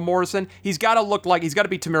Tamira Morrison. He's got to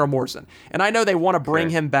be Tamira Morrison. And I know they want to bring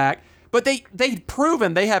him back, but they've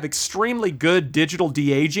proven they have extremely good digital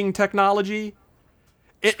de-aging technology.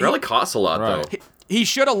 It really costs a lot, though. He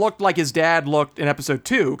should have looked like his dad looked in episode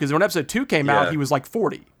 2, because when episode 2 came out, he was like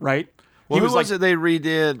 40, right? Well, who was it they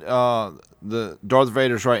redid the Darth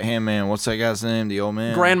Vader's right-hand man? What's that guy's name, the old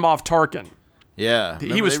man? Grand Moff Tarkin. Yeah.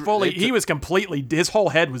 He was completely, his whole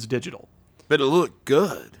head was digital. But it looked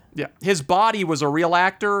good. Yeah. His body was a real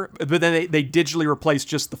actor, but then they digitally replaced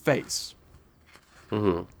just the face.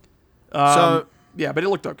 Mm-hmm. Yeah, but it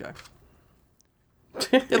looked okay.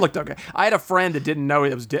 It looked okay. I had a friend that didn't know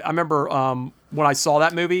it was. I remember when I saw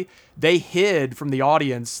that movie, they hid from the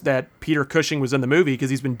audience that Peter Cushing was in the movie because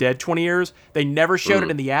he's been dead 20 years. They never showed it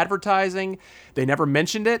in the advertising. They never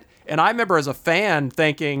mentioned it. And I remember as a fan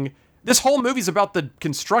thinking, This whole movie's about the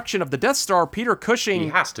construction of the Death Star. Peter Cushing... He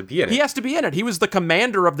has to be in it. He has to be in it. He was the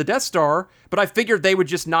commander of the Death Star, but I figured they would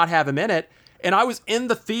just not have him in it. And I was in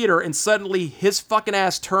the theater, and suddenly his fucking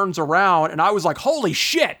ass turns around, and I was like, holy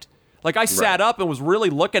shit! Like, I sat up and was really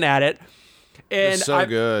looking at it. And it's so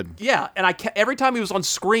good. Yeah, and every time he was on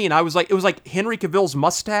screen, I was like, it was like Henry Cavill's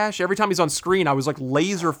mustache. Every time he's on screen, I was like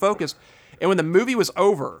laser focused. And when the movie was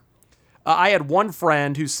over, I had one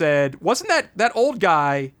friend who said, wasn't that old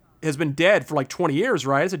guy has been dead for like 20 years,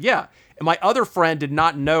 right? I said, yeah. And my other friend did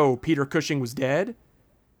not know Peter Cushing was dead.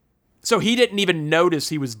 So he didn't even notice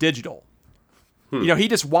he was digital. You know, he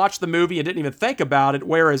just watched the movie and didn't even think about it.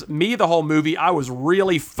 Whereas me, the whole movie, I was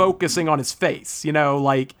really focusing on his face, you know,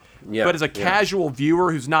 like, but as a casual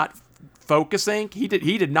viewer who's not focusing, he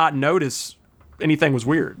did not notice anything was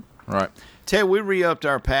weird. Right. Ted, we re-upped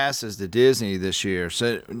our passes to Disney this year.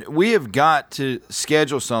 So we have got to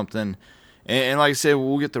schedule something. And like I said,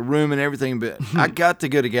 we'll get the room and everything, but I got to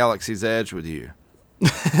go to Galaxy's Edge with you.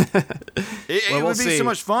 It would be so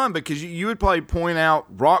much fun because you would probably point out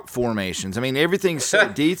rock formations. I mean, everything's so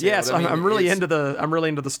detailed. Yes, I'm really into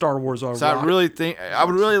the Star Wars. So I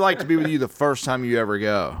would really like to be with you the first time you ever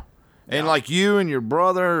go, and like you and your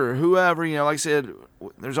brother or whoever, you know, like I said,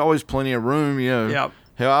 there's always plenty of room. You know,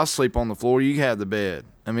 hell, I'll sleep on the floor. You have the bed.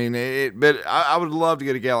 I mean, but I would love to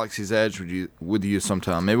go to Galaxy's Edge with you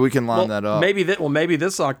sometime. Maybe we can line that up. Maybe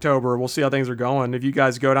this October. We'll see how things are going. If you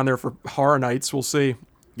guys go down there for Horror Nights, we'll see.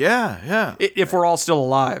 Yeah. If we're all still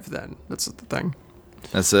alive, then that's the thing.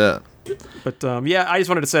 That's it. But I just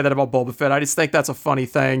wanted to say that about Boba Fett. I just think that's a funny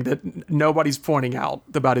thing that nobody's pointing out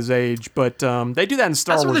about his age. But they do that in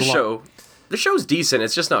Star Wars a lot. The show's decent.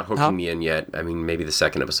 It's just not hooking me in yet. I mean, maybe the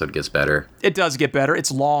second episode gets better. It does get better.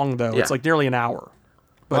 It's long though. Yeah. It's like nearly an hour.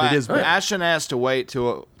 But it is. Ashton has to wait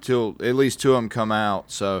till at least two of them come out.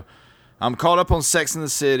 So I'm caught up on Sex and the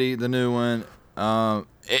City, the new one,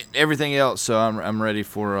 everything else. So I'm ready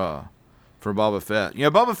for Boba Fett. You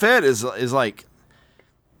know, Boba Fett is like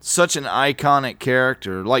such an iconic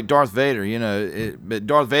character, like Darth Vader. You know, but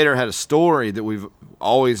Darth Vader had a story that we've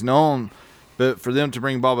always known. But for them to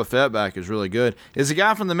bring Boba Fett back is really good. Is the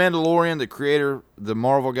guy from The Mandalorian, the creator, the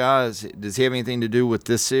Marvel guy, does he have anything to do with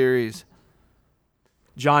this series?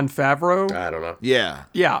 Jon Favreau? I don't know. Yeah.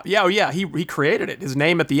 Oh, yeah. He created it. His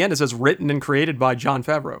name at the end, it says written and created by Jon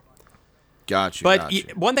Favreau. Gotcha. But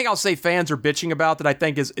one thing I'll say fans are bitching about that I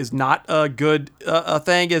think is not a good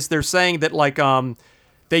thing is they're saying that like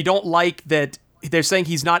they don't like that. They're saying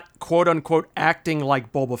he's not quote unquote acting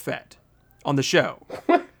like Boba Fett on the show.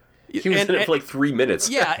 He was in it for like 3 minutes.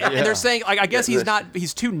 Yeah, and they're saying like I guess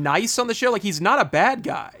he's too nice on the show. Like he's not a bad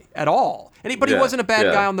guy at all. But he wasn't a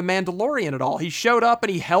bad guy on The Mandalorian at all. He showed up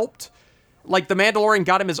and he helped. Like the Mandalorian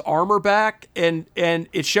got him his armor back, and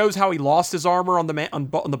it shows how he lost his armor on the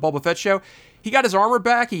Boba Fett show. He got his armor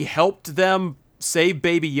back. He helped them save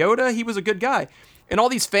Baby Yoda. He was a good guy. And all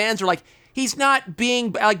these fans are like, he's not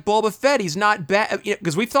being like Boba Fett. He's not bad,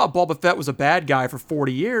 because we thought Boba Fett was a bad guy for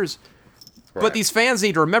 40 years. Right. But these fans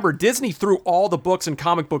need to remember Disney threw all the books and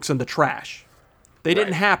comic books in the trash. They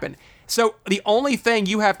didn't happen. So the only thing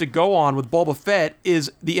you have to go on with Boba Fett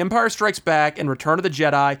is The Empire Strikes Back and Return of the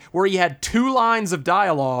Jedi, where he had 2 lines of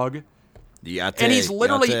dialogue, and he's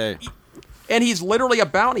literally a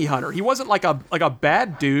bounty hunter. He wasn't like a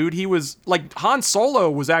bad dude. He was like Han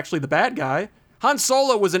Solo was actually the bad guy. Han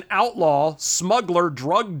Solo was an outlaw, smuggler,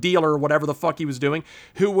 drug dealer, whatever the fuck he was doing,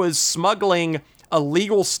 who was smuggling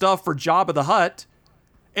illegal stuff for Jabba the Hutt.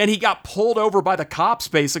 And he got pulled over by the cops,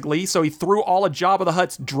 basically, so he threw all of Jabba the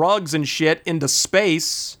Hutt's drugs and shit into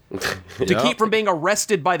space to keep from being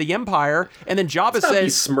arrested by the Empire. And then Jabba said,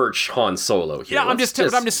 "Besmirch Han Solo here." Yeah, I'm just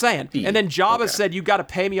saying. And then Jabba said, "You got to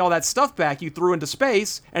pay me all that stuff back you threw into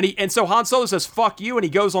space." And so Han Solo says, "Fuck you," and he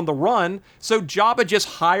goes on the run. So Jabba just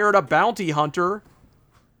hired a bounty hunter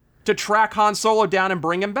to track Han Solo down and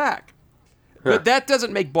bring him back. But that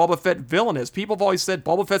doesn't make Boba Fett villainous. People have always said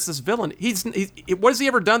Boba Fett's this villain. What has he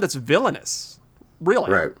ever done that's villainous?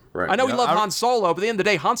 Really? Right. I know we love Han Solo, but at the end of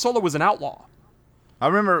the day, Han Solo was an outlaw. I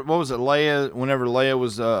remember, what was it, Leia, whenever Leia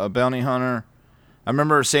was a bounty hunter, I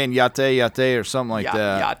remember her saying yate or something like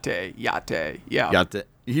that. Yate, yeah. Yate.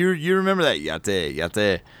 You remember that? Yate.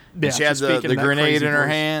 Yeah, she had the grenade in her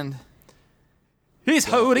hand. He's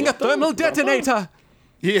holding a thermal detonator.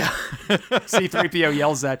 Yeah. C-3PO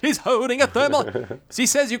yells that. He's holding a thermal... He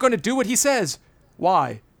says you're going to do what he says.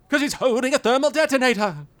 Why? Because he's holding a thermal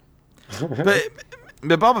detonator. But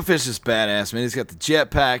Boba Fett's just badass, man. He's got the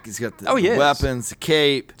jetpack. He's got the weapons, the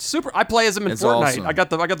cape. Super. I play as him in Fortnite. Awesome. I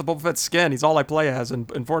got the Boba Fett skin. He's all I play as in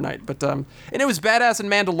Fortnite. But and it was badass in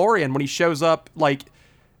Mandalorian when he shows up, like...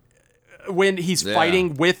 when he's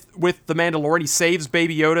fighting with the Mandalorian. He saves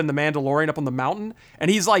Baby Yoda and the Mandalorian up on the mountain,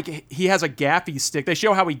 and he's like, he has a gaffy stick. They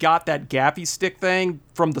show how he got that gaffy stick thing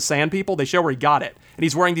from the Sand People. They show where he got it, and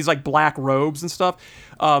he's wearing these like black robes and stuff.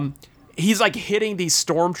 He's like hitting these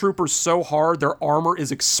stormtroopers so hard their armor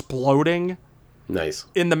is exploding. Nice.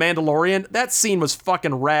 In the Mandalorian, that scene was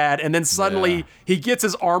fucking rad. And then suddenly he gets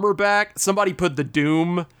his armor back. Somebody put the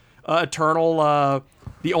Doom Eternal.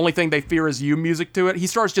 The only thing they fear is you music to it. He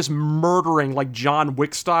starts just murdering, like John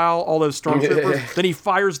Wick style, all those stormtroopers. Then he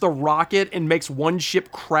fires the rocket and makes one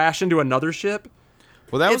ship crash into another ship.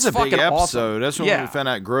 Well, that was a big episode. Awesome. That's when we found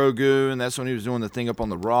out Grogu, and that's when he was doing the thing up on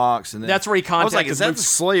the rocks. And then that's where he contacted. I was like, "Is that the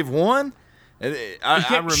Slave One?"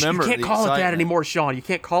 I remember. You can't call it that anymore, Sean. You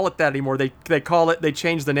can't call it that anymore. They call it. They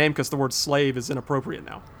changed the name because the word slave is inappropriate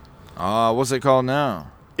now. What's it called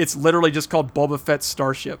now? It's literally just called Boba Fett's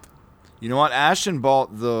Starship. You know what? Ashton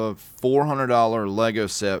bought the $400 Lego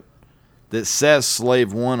set that says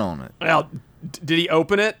Slave One on it. Well, did he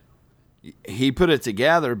open it? He put it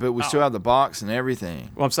together, but we still have the box and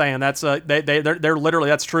everything. Well, I'm saying that's they're literally,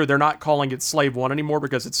 that's true. They're not calling it Slave One anymore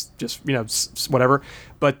because it's just whatever.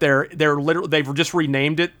 But they're literally, they've just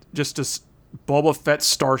renamed it just to Boba Fett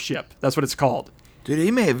Starship. That's what it's called. Dude,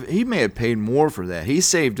 he may have paid more for that. He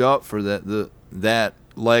saved up for that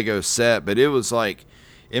Lego set, but it was like,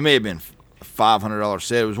 it may have been a $500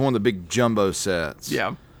 set. It was one of the big jumbo sets.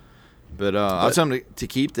 Yeah. But I was telling him to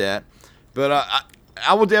keep that. But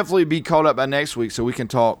I will definitely be caught up by next week so we can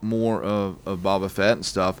talk more of Boba Fett and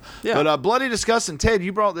stuff. Yeah. But Bloody Disgusting, Ted,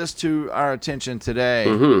 you brought this to our attention today.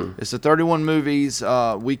 Mm-hmm. It's the 31 movies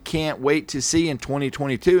we can't wait to see in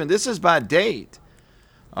 2022. And this is by date.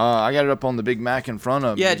 I got it up on the Big Mac in front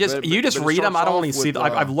of me. Yeah, just read them. I don't want to see them.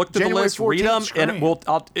 I've looked at the list, read them, and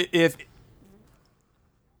if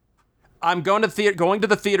I'm going to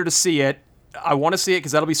the theater to see it. I want to see it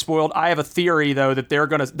because that'll be spoiled. I have a theory though that they're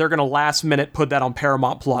gonna last minute put that on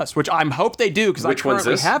Paramount Plus, which I'm hope they do because I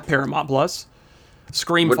currently have Paramount Plus.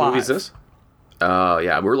 Scream 5. What movie is this?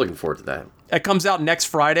 Yeah, we're looking forward to that. It comes out next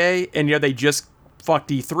Friday, and they just fucked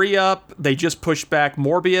E3 up. They just pushed back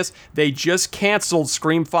Morbius. They just canceled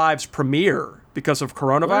Scream 5's premiere because of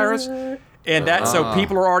coronavirus, and so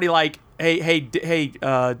people are already like, hey,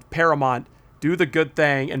 Paramount, do the good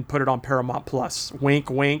thing and put it on Paramount Plus. Wink,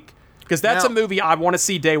 wink. Because that's a movie I want to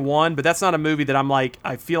see day one, but that's not a movie that I'm like,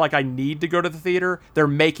 I feel like I need to go to the theater. They're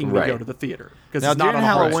making me go to the theater. Because it's not on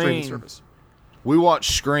a streaming service. We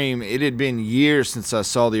watched Scream. It had been years since I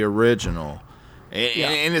saw the original.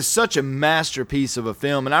 And it's such a masterpiece of a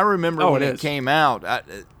film. And I remember when it came out,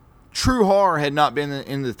 true horror had not been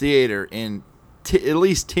in the theater in at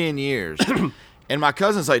least 10 years. And my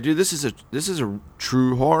cousin's like, dude, this is a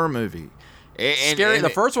true horror movie. Scary. The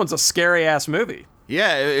first one's a scary-ass movie.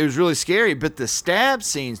 Yeah, it was really scary, but the stab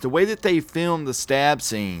scenes, the way that they filmed the stab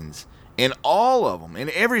scenes in all of them, in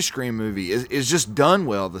every Scream movie, is just done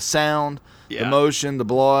well. The sound, the motion, the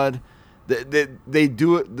blood, they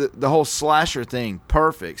do it, the whole slasher thing,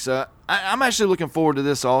 perfect. So I'm actually looking forward to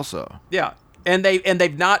this also. Yeah, and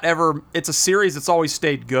they've not ever. It's a series that's always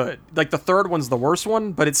stayed good. Like the third one's the worst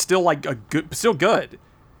one, but it's still like still good.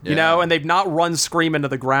 You know, and they've not run Scream into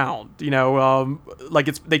the ground. You know,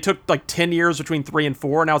 they took like 10 years between 3 and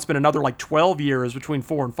 4. Now it's been another like 12 years between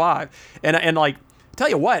 4 and 5. And like, tell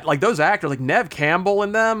you what, like those actors, like Neve Campbell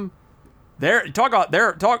and them, talk about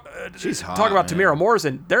Tamira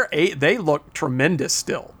Morrison. They look tremendous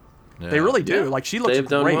still. Yeah. They really do. Like she looks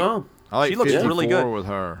great. Well. I like she looks really good with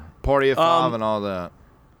her. Party of 5 and all that.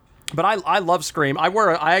 But I love Scream.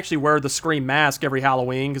 I actually wear the Scream mask every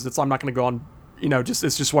Halloween because I'm not going to go on. You know, it's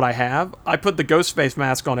just what I have. I put the Ghostface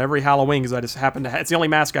mask on every Halloween because I just happen to have. It's the only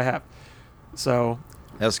mask I have. So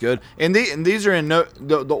that's good. And these are in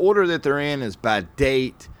the order that they're in is by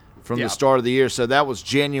date from the start of the year. So that was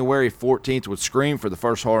January 14th with Scream for the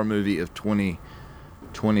first horror movie of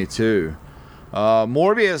 2022.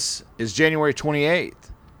 Morbius is January 28th.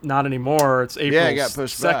 Not anymore. It's April. It got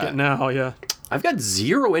pushed 2nd back. now. Yeah. I've got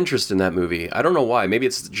zero interest in that movie. I don't know why. Maybe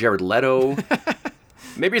it's Jared Leto.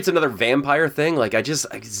 Maybe it's another vampire thing. Like I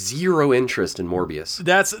zero interest in Morbius.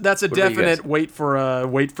 That's a definite wait for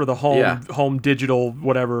the home digital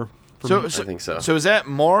whatever. I think so. So is that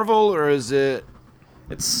Marvel or is it?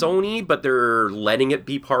 It's Sony, but they're letting it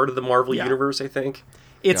be part of the Marvel universe. I think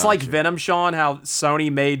it's like Venom, Sean. How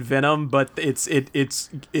Sony made Venom, but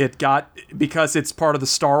it got because it's part of the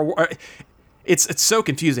Star Wars. It's so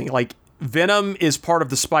confusing. Like Venom is part of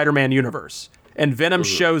the Spider-Man universe. And Venom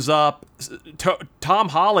shows up. Tom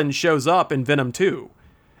Holland shows up in Venom 2.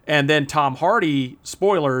 And then Tom Hardy,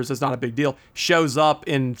 spoilers, it's not a big deal, shows up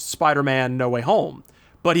in Spider-Man No Way Home.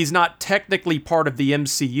 But he's not technically part of the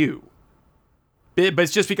MCU. But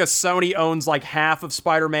it's just because Sony owns like half of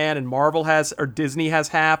Spider-Man and Marvel has, or Disney has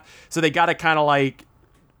half. So they got to kind of like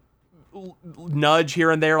nudge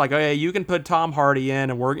here and there, like, oh yeah, you can put Tom Hardy in,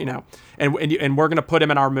 and we're, and we're gonna put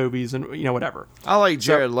him in our movies, and whatever. I like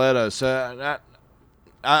Jared Leto, so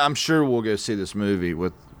I'm sure we'll go see this movie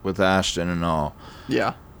with Ashton and all.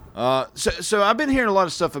 Yeah. So I've been hearing a lot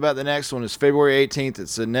of stuff about the next one. It's February 18th.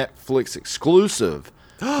 It's a Netflix exclusive.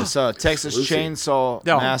 It's Texas Chainsaw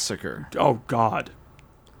Massacre. Oh God.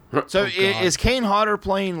 So is Kane Hodder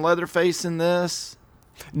playing Leatherface in this?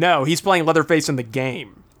 No, he's playing Leatherface in the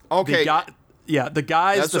game. Okay. The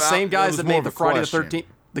guys, the same guys that made the Friday the 13th.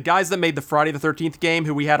 The guys that made the Friday the 13th game,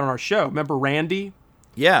 who we had on our show. Remember Randy?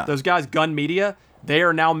 Yeah. Those guys, Gun Media. They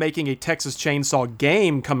are now making a Texas Chainsaw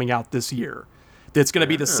game coming out this year. That's going to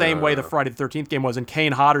be the same way the Friday the 13th game was, and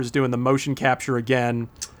Kane Hodder's doing the motion capture again.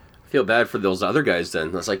 I feel bad for those other guys then.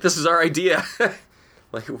 I was like, this is our idea.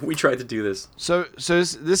 Like, we tried to do this. So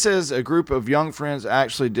this is a group of young friends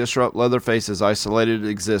actually disrupt Leatherface's isolated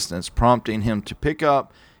existence, prompting him to pick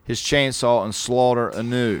up his chainsaw and slaughter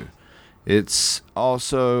anew. It's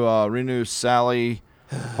also renews Sally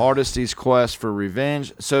Hardisty's quest for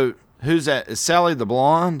revenge. So who's that? Is Sally the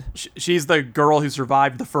blonde? She's the girl who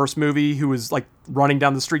survived the first movie, who was like running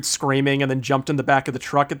down the street screaming and then jumped in the back of the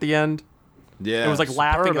truck at the end. Yeah, it was like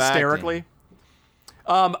laughing hysterically.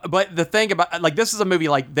 But the thing about, like, this is a movie,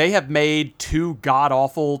 like, they have made 2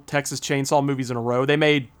 god-awful Texas Chainsaw movies in a row. They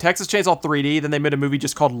made Texas Chainsaw 3D, then they made a movie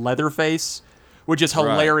just called Leatherface, which is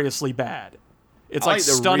hilariously bad. It's like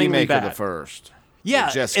stunningly bad. Of the first. Yeah,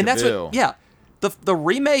 Jessica and that's Biel. what, yeah. The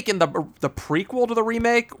remake and the prequel to the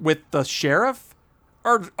remake with the sheriff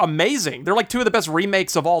are amazing. They're like 2 of the best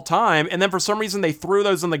remakes of all time, and then for some reason they threw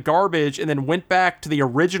those in the garbage and then went back to the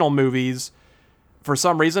original movies for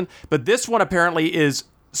some reason. But this one apparently is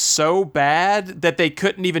so bad that they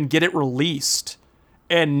couldn't even get it released.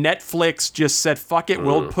 And Netflix just said, fuck it,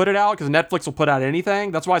 we'll put it out, because Netflix will put out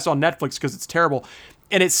anything. That's why it's on Netflix, because it's terrible.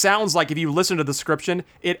 And it sounds like, if you listen to the description,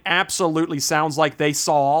 it absolutely sounds like they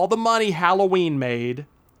saw all the money Halloween made,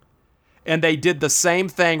 and they did the same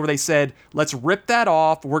thing where they said, let's rip that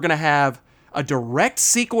off. We're going to have a direct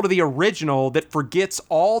sequel to the original that forgets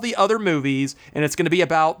all the other movies, and it's going to be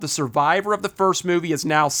about the survivor of the first movie is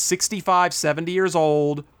now 65, 70 years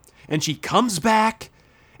old, and she comes back,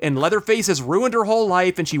 and Leatherface has ruined her whole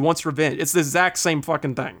life, and she wants revenge. It's the exact same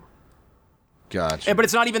fucking thing. Gotcha. But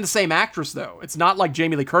it's not even the same actress, though. It's not like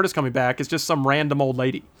Jamie Lee Curtis coming back. It's just some random old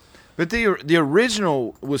lady. But the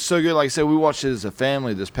original was so good. Like I said, we watched it as a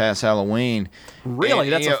family this past Halloween. Really?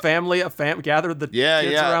 That's a family gathered the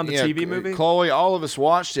kids around the TV movie? Chloe, all of us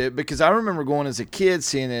watched it because I remember going as a kid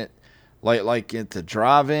seeing it like at the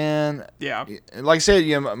drive-in. Yeah. Like I said,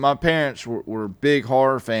 my parents were big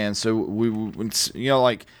horror fans, so we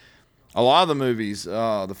like a lot of the movies,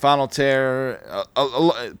 The Final Terror,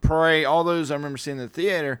 Prey, all those I remember seeing in the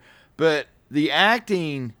theater. But the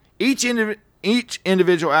acting, each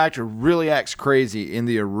individual actor really acts crazy in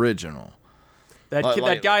the original.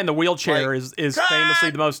 That guy in the wheelchair is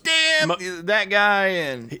famously the most... that guy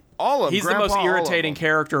and all of them. He's the most irritating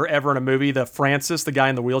character ever in a movie, the Francis, the guy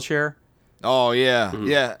in the wheelchair. Oh, yeah,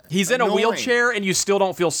 yeah. He's in a wheelchair, and you still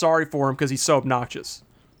don't feel sorry for him because he's so obnoxious.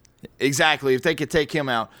 Exactly, if they could take him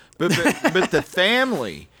out. But the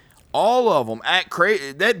family, all of them act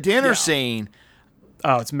crazy. That dinner scene...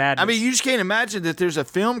 Oh, it's madness. I mean, you just can't imagine that there's a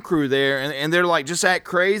film crew there, and they're like just act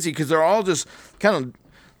crazy because they're all just kind of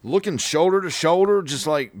looking shoulder to shoulder, just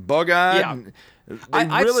like bug-eyed. Yeah.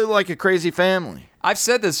 They really like a crazy family. I've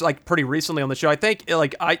said this like pretty recently on the show. I think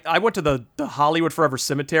like I went to the Hollywood Forever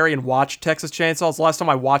Cemetery and watched Texas Chainsaw. It's the last time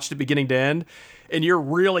I watched it beginning to end, and you're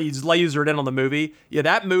really lasered in on the movie. Yeah,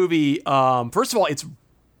 that movie. First of all, it's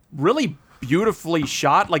really beautifully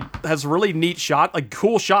shot. Like has really neat shot, like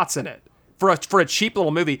cool shots in it. For a cheap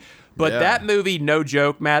little movie. But that movie, no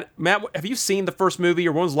joke, Matt, have you seen the first movie,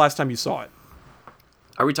 or when was the last time you saw it?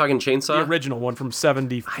 Are we talking Chainsaw? The original one from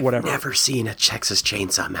 70, whatever. I've never seen a Texas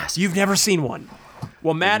Chainsaw Massacre. You've never seen one?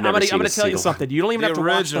 Well, Matt, I'm going to tell you something. You don't even have to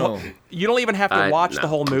watch the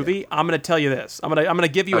whole movie. I'm going to tell you this. I'm going to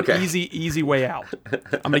give you an easy way out.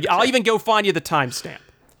 I'll even go find you the timestamp.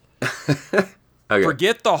 Okay.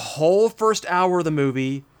 Forget the whole first hour of the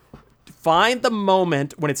movie. Find the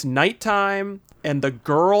moment when it's nighttime and the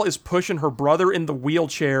girl is pushing her brother in the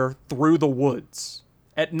wheelchair through the woods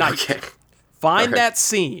at night. Okay. Find that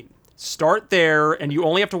scene. Start there, and you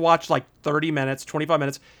only have to watch like 30 minutes, 25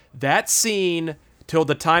 minutes. That scene, till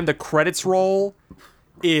the time the credits roll,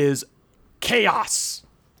 is chaos.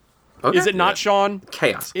 Okay. Is it not, Sean?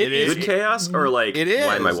 Chaos. It is. Good chaos, or like, It is.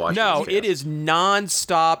 why am I watching No, this it is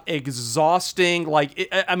nonstop, exhausting. Like,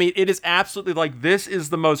 it is absolutely like this is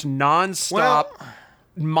the most nonstop,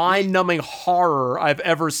 mind-numbing horror I've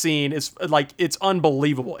ever seen. It's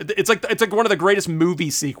unbelievable. It's like one of the greatest movie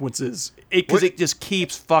sequences because it just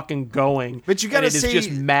keeps fucking going. But you got to see, it is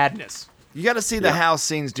just madness. You got to see the house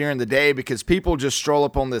scenes during the day because people just stroll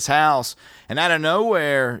up on this house and out of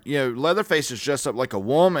nowhere, Leatherface is dressed up like a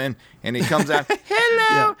woman and he comes out, hello.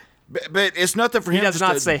 Yeah. But it's nothing for him does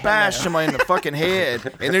not to say bash hello. somebody in the fucking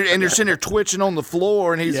head. And they're sitting there twitching on the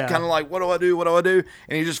floor and he's kind of like, what do I do? What do I do?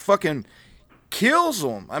 And he just fucking kills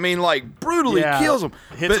them. I mean, like brutally kills them.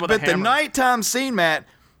 But the nighttime scene, Matt,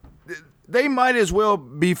 they might as well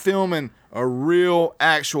be filming a real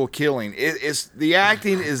actual killing. It's the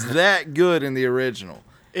acting is that good in the original.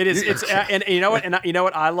 It is. It's and you know what? And you know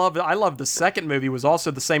what? I love the second movie was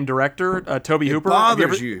also the same director, Tobe Hooper.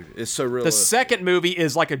 Bothers you? It's so real. The second movie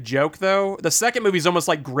is like a joke, though. The second movie is almost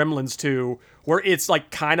like Gremlins 2, where it's like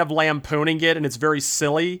kind of lampooning it and it's very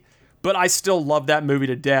silly. But I still love that movie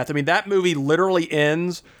to death. I mean, that movie literally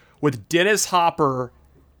ends with Dennis Hopper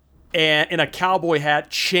and in a cowboy hat,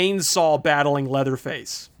 chainsaw battling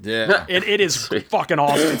Leatherface. Yeah. And it is fucking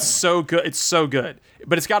awesome. It's so good. It's so good.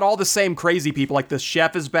 But it's got all the same crazy people. Like the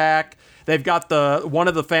chef is back. They've got one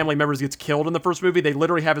of the family members gets killed in the first movie. They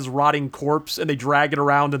literally have his rotting corpse and they drag it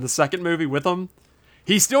around in the second movie with them.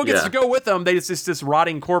 He still gets to go with them. They just this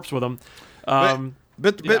rotting corpse with him.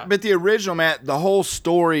 But the original, Matt, the whole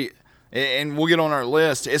story, and we'll get on our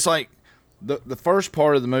list. It's like the first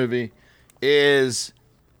part of the movie is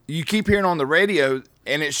you keep hearing on the radio,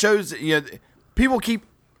 and it shows that people keep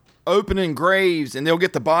opening graves, and they'll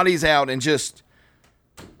get the bodies out and just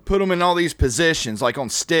put them in all these positions, like on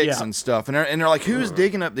sticks and stuff. And they're like, who's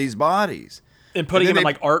digging up these bodies? And putting them in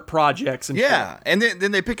like art projects and shit. And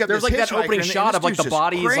then they pick up. There's this like that opening shot of like the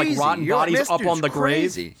bodies, like rotten bodies up on the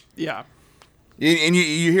grave. Yeah. And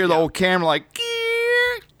you hear the old camera like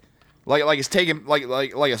it's taking like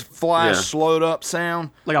a flash slowed up sound,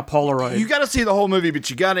 like a Polaroid. You got to see the whole movie, but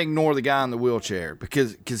you got to ignore the guy in the wheelchair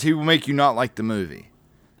because he will make you not like the movie.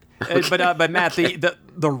 But Matt,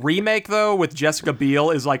 the remake though with Jessica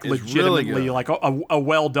Biel is like legitimately really like a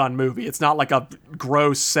well done movie. It's not like a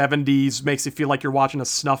gross 70s makes you feel like you're watching a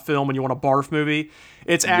snuff film when you want a barf movie.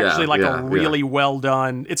 It's actually a really well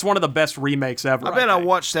done. It's one of the best remakes ever. I bet I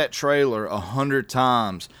watched that trailer 100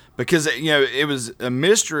 times because it was a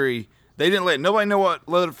mystery. They didn't let nobody know what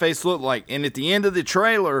Leatherface looked like, and at the end of the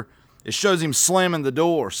trailer, it shows him slamming the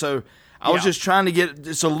door. So I was just trying to get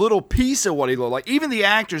just a little piece of what he looked like. Even the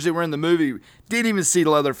actors that were in the movie didn't even see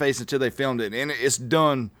Leatherface until they filmed it, and it's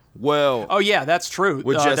done well. Oh yeah, that's true.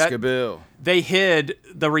 With Jessica Biel, they hid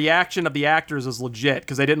the reaction of the actors is legit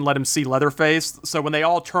because they didn't let him see Leatherface. So when they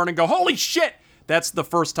all turn and go, "Holy shit!" That's the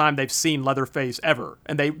first time they've seen Leatherface ever,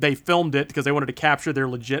 and they filmed it because they wanted to capture their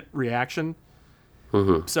legit reaction.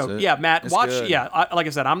 Mm-hmm. So yeah, Matt, watch. Good. Yeah, like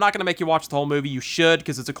I said, I'm not going to make you watch the whole movie. You should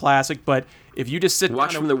because it's a classic. But if you just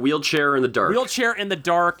watch from the wheelchair in the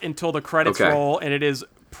dark, until the credits roll, and it is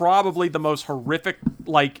probably the most horrific,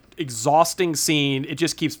 like exhausting scene. It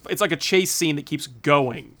just keeps. It's like a chase scene that keeps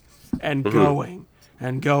going and going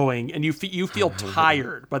and going, and you feel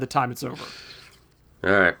tired by the time it's over.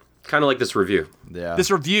 All right, kind of like this review. Yeah, this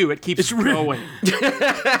review it keeps going.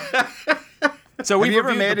 So we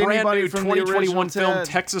reviewed the brand new 2021 film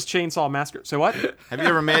Texas Chainsaw Massacre. So what? Have you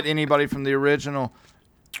ever met anybody from the original?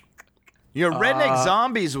 Redneck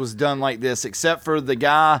Zombies was done like this, except for the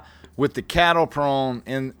guy with the cattle prong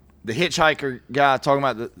and the hitchhiker guy talking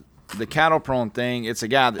about the cattle prong thing. It's a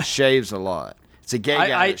guy that shaves a lot. It's a gay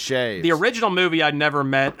guy that shaves. The original movie I'd never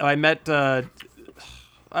met. I met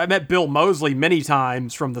Bill Moseley many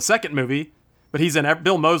times from the second movie. But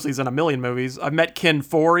Bill Moseley's in a million movies. I've met Ken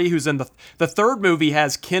Foree, who's in the third movie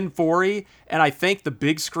has Ken Foree, and I think the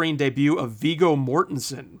big screen debut of Viggo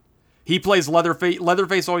Mortensen. He plays Leatherface.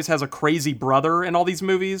 Leatherface always has a crazy brother in all these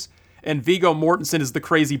movies, and Viggo Mortensen is the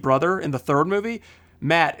crazy brother in the third movie.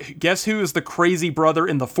 Matt, guess who is the crazy brother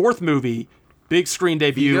in the fourth movie? Big screen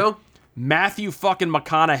debut. Viggo? Matthew fucking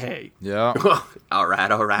McConaughey. Yeah. all right.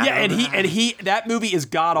 Yeah, and he that movie is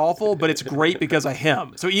god awful, but it's great because of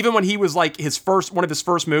him. So even when he was like one of his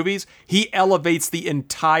first movies, he elevates the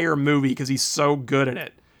entire movie because he's so good in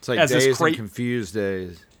it. It's like Dazed and Confused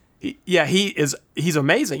Days. He's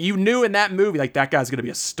amazing. You knew in that movie like that guy's going to be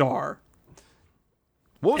a star.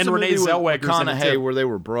 What was and the Renee movie with Zellweger's McConaughey where they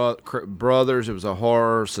were brothers? It was a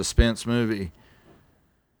horror suspense movie.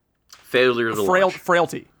 Failure to Launch.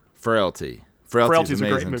 Frailty. Frailty's a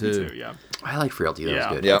great movie too. Yeah, I like Frailty.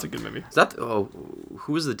 That was good. That's a good movie. Is that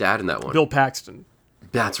who was the dad in that one? Bill Paxton.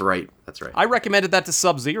 That's right. I recommended that to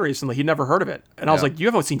Sub-Z recently. He'd never heard of it. And I was like, you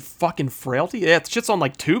haven't seen fucking Frailty? Yeah, it's shit's on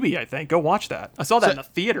like Tubi, I think. Go watch that. I saw that in the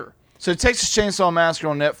theater. So Texas Chainsaw Massacre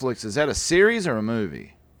on Netflix, is that a series or a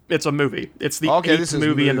movie? It's a movie. It's the eighth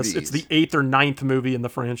movie it's the 8th or 9th movie in the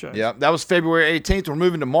franchise. Yeah, that was February 18th. We're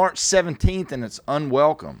moving to March 17th, and it's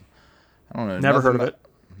Unwelcome. I don't know. Never heard of it.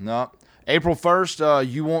 No. April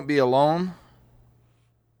 1st, You Won't Be Alone.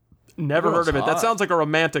 Never heard of it. That sounds like a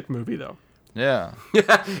romantic movie, though. Yeah.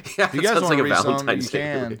 If you guys want to read something, you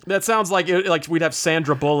can. That sounds like we'd have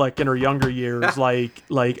Sandra Bullock in her younger years, like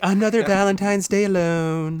Another Valentine's Day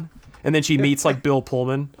Alone, and then she meets like Bill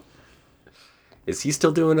Pullman. Is he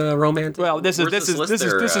still doing a romantic? Well, this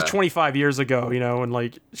is 25 years ago, and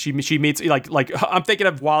like she meets like I'm thinking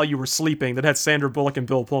of While You Were Sleeping that had Sandra Bullock and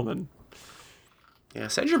Bill Pullman. Yeah,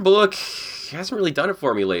 Sandra Bullock hasn't really done it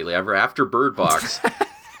for me lately. Ever after Bird Box.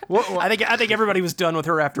 I think everybody was done with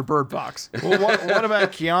her after Bird Box. Well, what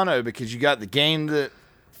about Keanu? Because you got the game that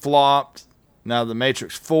flopped. Now the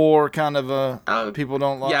Matrix 4 kind of people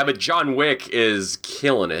don't like. Yeah, but John Wick is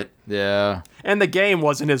killing it. Yeah. And the game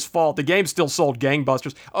wasn't his fault. The game still sold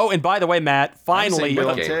gangbusters. Oh, and by the way, Matt, finally,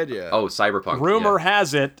 Cyberpunk. Rumor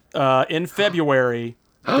has it in February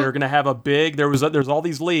they're going to have a big. There's all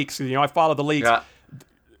these leaks. I followed the leaks. Yeah.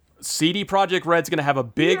 CD Projekt Red's going to have a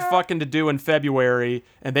big fucking to do in February,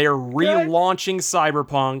 and they are relaunching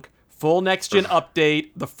Cyberpunk. Full next-gen update,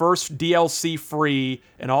 the first DLC free,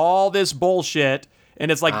 and all this bullshit. And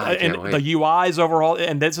it's like, the UI's overhaul,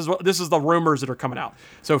 and this is the rumors that are coming out.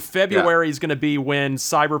 So February is going to be when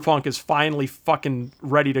Cyberpunk is finally fucking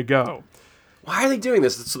ready to go. Why are they doing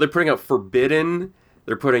this? So they're putting out Forbidden,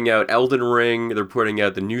 they're putting out Elden Ring, they're putting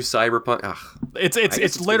out the new Cyberpunk. Ugh,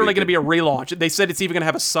 it's literally going to be a relaunch. They said it's even going to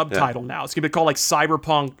have a subtitle now. It's going to be called like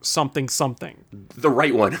Cyberpunk something something. The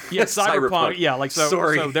right one. Yeah, Cyberpunk. Yeah, like so.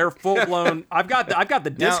 Sorry. So they're full blown. I've got the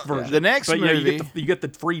disc version. The next movie, you get the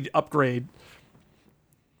free upgrade.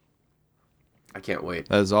 I can't wait.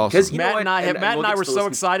 That is awesome. Matt and I were so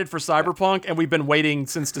excited for Cyberpunk, and we've been waiting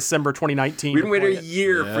since December 2019. We've been waiting a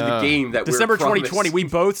year for the game that December we're promised. 2020. We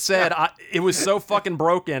both said it was so fucking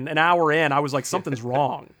broken. An hour in, I was like, something's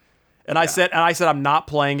wrong, and I said I'm not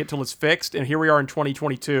playing it till it's fixed. And here we are in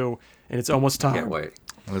 2022, and it's almost time. Can't wait.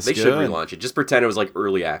 They should relaunch it. Just pretend it was like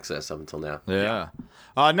early access up until now. Yeah.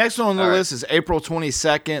 Next one on the list is April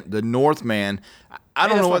 22nd, The Northman. I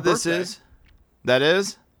don't know what this is. That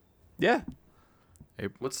is? Yeah.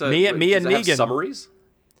 What's that? Mia Negan. Summaries?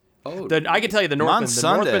 Oh, I can tell you the Northman. Mine's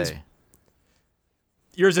Sunday.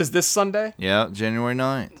 Yours is this Sunday? Yeah, January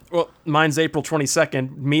 9th. Well, mine's April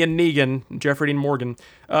 22nd. Mia Negan, Jeffrey Dean Morgan.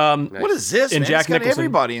 Nice. What is this, and man? Jack It's got Nicholson.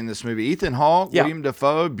 everybody in this movie. Ethan Hawke, William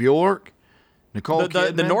Dafoe, Bjork, Nicole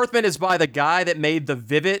Kidman. The Northman is by the guy that made The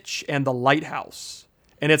Vivitch and The Lighthouse.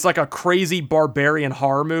 And it's like a crazy barbarian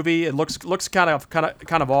horror movie. It looks kind of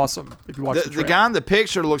awesome if you watch the trailer. The guy in the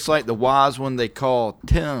picture looks like the wise one they call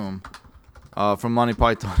Tim from Monty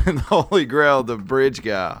Python and the Holy Grail, the bridge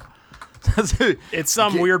guy. It's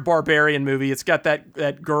some weird barbarian movie. It's got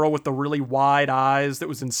that girl with the really wide eyes that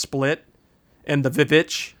was in Split and The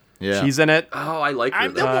Vivitch. Yeah. She's in it. Oh, I like her.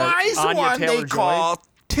 I'm the wise one they call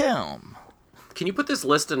Tim. Can you put this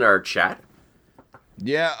list in our chat?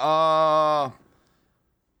 Yeah,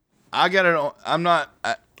 I got it. I'm not.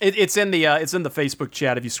 It's in the Facebook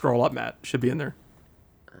chat. If you scroll up, Matt, it should be in there.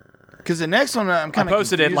 Because the next one I'm kind of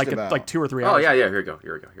posted it like 2 or 3 hours. Oh yeah. Here we go.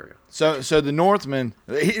 So the Northman,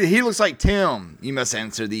 he looks like Tim. You must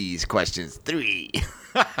answer these questions 3.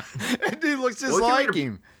 That dude looks just like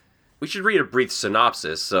him. We should read a brief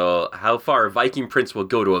synopsis. So, how far a Viking prince will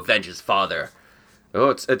go to avenge his father? Oh,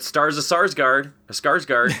 it stars a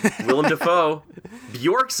Skarsgård, Willem Dafoe.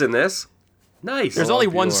 Bjork's in this. Nice. There's only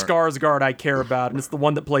one Skarsgård I care about, and it's the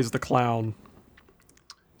one that plays the clown.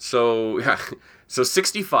 So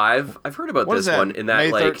 65. I've heard about this one. In that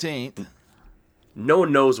May like 13th. No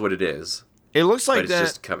one knows what it is. It looks like but that.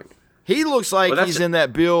 It's just coming. He looks like he's in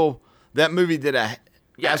that movie that I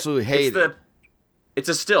absolutely hated. It's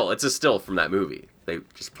a still from that movie. They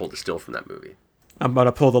just pulled a still from that movie. I'm about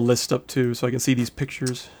to pull the list up too, so I can see these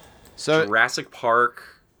pictures. So Jurassic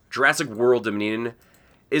World Dominion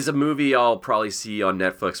is a movie I'll probably see on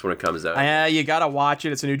Netflix when it comes out. Yeah, you gotta watch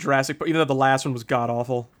it. It's a new Jurassic, even though the last one was god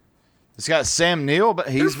awful. It's got Sam Neill, but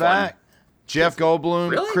he's back. Jeff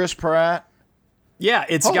Goldblum, Really? Chris Pratt. Yeah,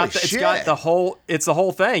 it's got the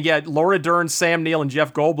whole thing. Yeah, Laura Dern, Sam Neill, and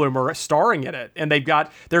Jeff Goldblum are starring in it, and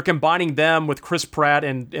they're combining them with Chris Pratt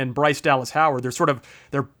and Bryce Dallas Howard.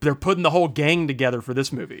 They're putting the whole gang together for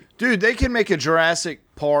this movie. Dude, they can make a Jurassic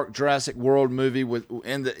Park, Jurassic World movie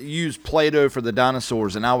use Play-Doh for the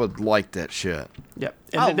dinosaurs, and I would like that shit. Yep.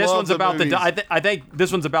 And this one's about I think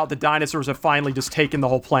this one's about the dinosaurs have finally just taken the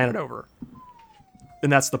whole planet over.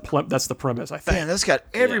 And that's the premise, I think. Man, that's got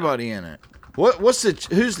everybody in it. Who's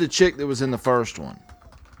the chick that was in the first one?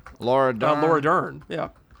 Laura Dern. Laura Dern, yeah.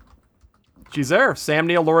 She's there. Sam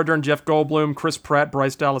Neill, Laura Dern, Jeff Goldblum, Chris Pratt,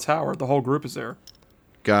 Bryce Dallas Howard. The whole group is there.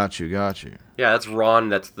 Got you. Yeah, that's Ron.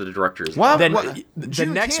 That's the director. The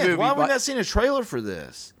next movie. Why haven't I seen a trailer for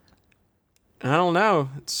this? I don't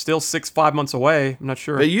know. It's still 5 months away. I'm not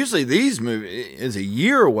sure. But usually these movies is a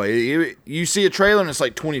year away. You see a trailer and it's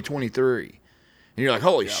like 2023, and you're like,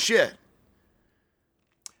 holy shit.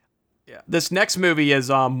 Yeah. This next movie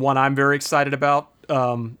is one I'm very excited about.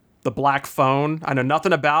 The Black Phone. I know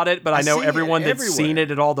nothing about it, but I know everyone that's seen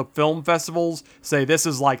it at all the film festivals say this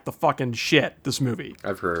is like the fucking shit, this movie.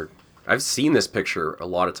 I've heard. I've seen this picture a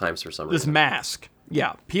lot of times for some reason. This mask.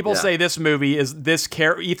 Yeah. People say this movie is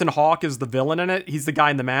Ethan Hawke is the villain in it. He's the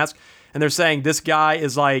guy in the mask. And they're saying this guy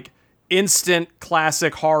is like instant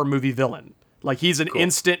classic horror movie villain. Like he's an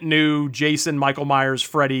instant new Jason, Michael Myers,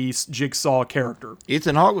 Freddy, Jigsaw character.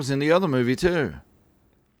 Ethan Hawke was in the other movie too.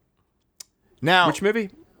 Now, which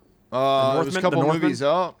movie? There was a couple movies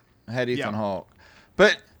up. I had Ethan Hawke.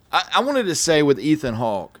 But I wanted to say with Ethan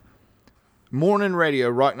Hawke, morning radio,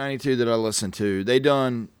 Rock 92 that I listened to, they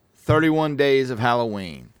done 31 days of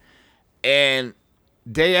Halloween. And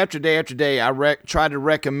day after day after day, I tried to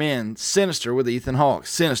recommend Sinister with Ethan Hawke.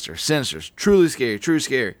 Sinister's truly scary, true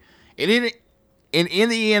scary. And in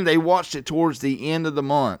the end, they watched it towards the end of the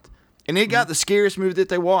month. And it got the scariest movie that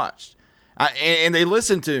they watched. And they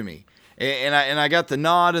listened to me. And I got the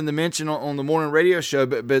nod and the mention on the morning radio show,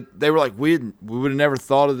 but they were like, we would have never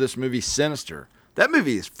thought of this movie Sinister. That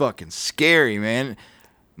movie is fucking scary, man.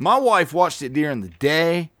 My wife watched it during the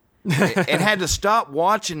day and had to stop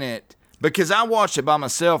watching it because I watched it by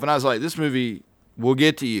myself, and I was like, this movie will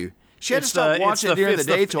get to you. She had to stop watching it during the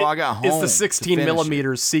day till I got home. It's the 16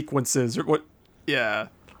 millimeter sequences. Or what? Yeah.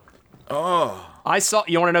 Oh.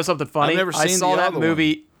 You want to know something funny? I've never seen the other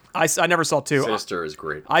movie. One. I never saw two. Sinister is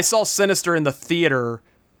great. I saw Sinister in the theater.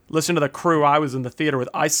 Listen to the crew I was in the theater with.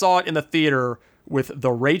 I saw it in the theater with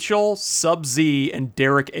the Rachel, Sub-Z, and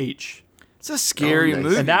Derek H. It's a scary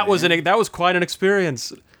movie. And that was quite an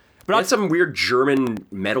experience. But I had some weird German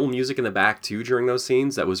metal music in the back too during those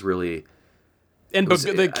scenes. That was really. And I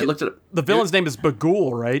looked at the villain's name is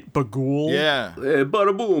Bagul, right? Bagul. Yeah.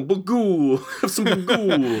 Bada boom, Bagul. Some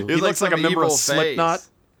Bagul. He looks like a member of Slipknot.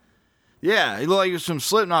 Yeah, he looked like he was from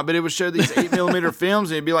Slipknot, but it would show these 8mm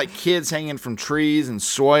films, and it'd be like kids hanging from trees and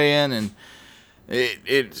swaying, and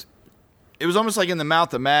it was almost like in the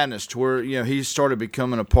Mouth of Madness, to where he started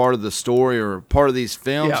becoming a part of the story or part of these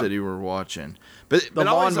films that he were watching. But the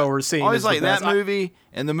lawnmower scene, always like that movie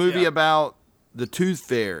and the movie about the Tooth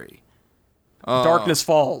Fairy. Darkness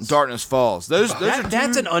Falls. Those are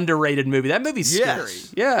that's an underrated movie. That movie's scary.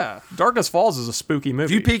 Yeah. Darkness Falls is a spooky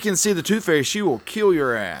movie. If you peek and see the Tooth Fairy, she will kill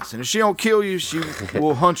your ass. And if she don't kill you, she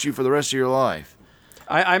will hunt you for the rest of your life.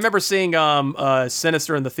 I remember seeing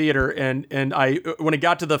Sinister in the theater, and when it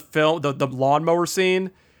got to the film, the lawnmower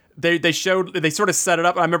scene, they sort of set it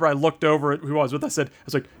up. I remember I looked over at who I was with. I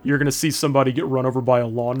was like, you're gonna see somebody get run over by a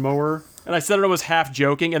lawnmower, and I said it was half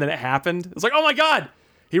joking, and then it happened. It's like, oh my god.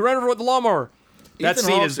 He ran over with the lawnmower. That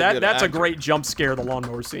scene is that's a great jump scare. The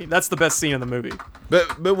lawnmower scene. That's the best scene in the movie.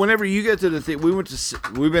 But whenever you get to the thing,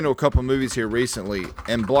 we've been to a couple movies here recently,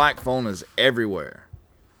 and Black Phone is everywhere.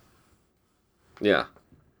 Yeah.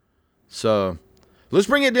 So let's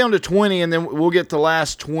bring it down to 20, and then we'll get the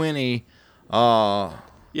last 20. Yeah,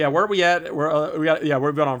 where are we at?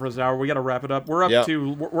 We've been on for an hour. We got to wrap it up. We're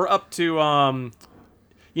up to.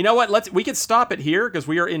 You know what? We could stop it here because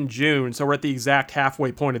we are in June, so we're at the exact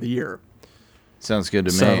halfway point of the year. Sounds good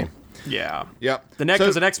to me. Yeah. Yep. The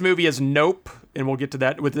next movie is Nope, and we'll get to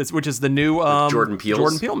that which is the new Jordan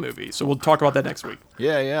Peele movie. So we'll talk about that next week.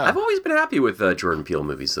 Yeah. I've always been happy with Jordan Peele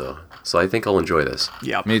movies though, so I think I'll enjoy this.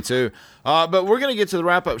 Yeah. Me too. But we're gonna get to the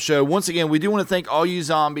wrap-up show. Once again, we do want to thank all you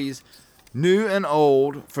zombies, new and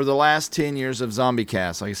old, for the last 10 years of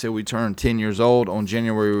ZombieCast. Like I said, we turned 10 years old on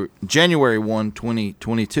January 1,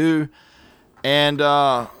 2022. And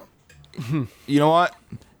you know what?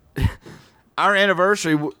 Our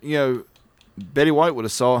anniversary, Betty White would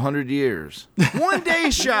have saw 100 years. One day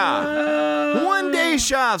shy. One day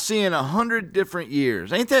shy of seeing 100 different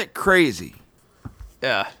years. Ain't that crazy?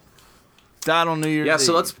 Yeah. Died on New Year's Eve. Yeah,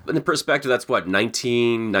 so that's, in perspective, that's what,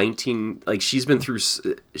 19, like she's been through,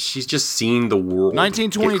 she's just seen the world.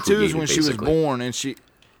 1922 is when she was born, and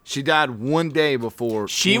She died one day before.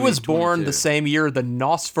 She was born the same year the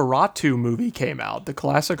Nosferatu movie came out, the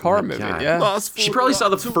classic horror movie. God. Yeah, she probably saw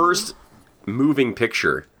the first moving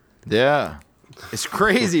picture. Yeah, it's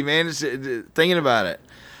crazy, man. Just thinking about it.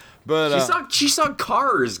 But she saw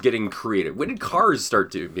cars getting created. When did cars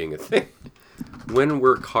start being a thing? When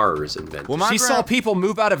were cars invented? Well, she saw people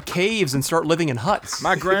move out of caves and start living in huts.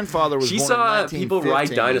 My grandfather was. She born saw in people ride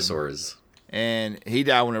dinosaurs. And he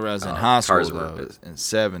died whenever I was in high school, though, in the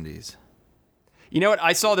 70s. You know what?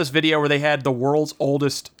 I saw this video where they had the world's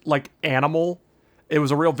oldest, animal. It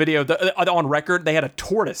was a real video. On record, they had a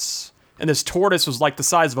tortoise. And this tortoise was, the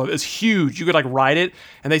size of it was huge. You could, ride it.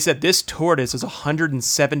 And they said, this tortoise is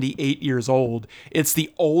 178 years old. It's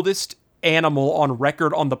the oldest animal on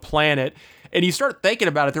record on the planet. And you start thinking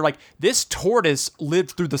about it, they're like, this tortoise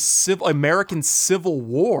lived through the American Civil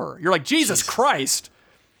War. You're like, Jesus Christ.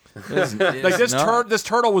 This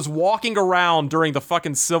turtle was walking around during the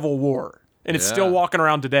fucking Civil War, and it's still walking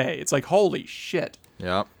around today. It's like, holy shit.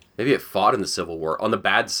 Yep. Maybe it fought in the Civil War on the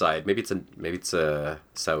bad side. Maybe it's a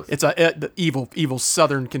South. It's the evil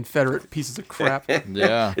Southern Confederate pieces of crap.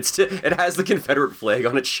 Yeah. It has the Confederate flag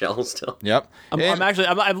on its shell still. Yep.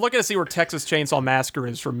 I'm looking to see where Texas Chainsaw Massacre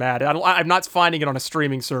is from Matt. I'm not finding it on a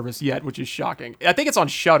streaming service yet, which is shocking. I think it's on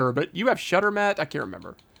Shudder, but you have Shudder, Matt? I can't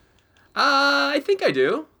remember. I think I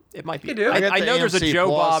do. It might be. I do. I know there's a Joe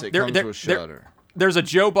Bob. There's a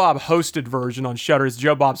Joe Bob hosted version on Shudder. It's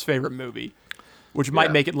Joe Bob's favorite movie, which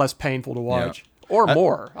might make it less painful to watch. Yeah. Or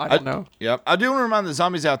more. I don't know. Yep. I do want to remind the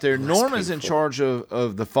zombies out there, Norma's in charge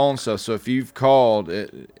of the phone stuff. So if you've called,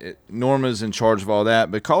 Norma's in charge of all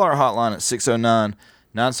that. But call our hotline at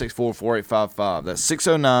 609-964-4855. That's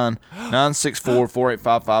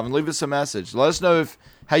 609-964-4855. And leave us a message. Let us know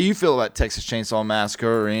how you feel about Texas Chainsaw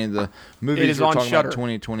Massacre or any of the movies we're talking about in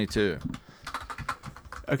 2022.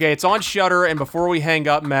 Okay, it's on Shudder, and before we hang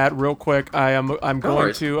up, Matt, real quick, I'm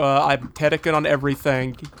going to I'm Tedican on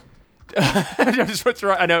everything.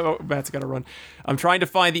 I know Matt's got to run. I'm trying to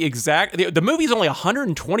find the exact. The movie's only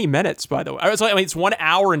 120 minutes, by the way. It's 1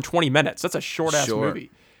 hour and 20 minutes. That's a short-ass movie.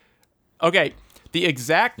 Okay, the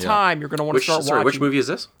exact time you're going to want to start watching. Sorry, which movie is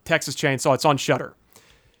this? Texas Chainsaw. It's on Shudder.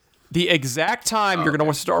 The exact time you're going to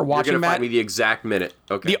want to start watching, You're going to Matt. find me the exact minute.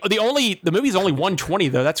 Okay. The movie's only 120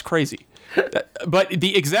 though. That's crazy. But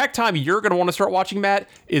the exact time you're going to want to start watching, Matt,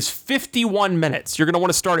 is 51 minutes. You're going to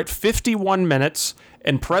want to start at 51 minutes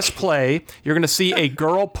and press play. You're going to see a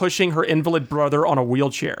girl pushing her invalid brother on a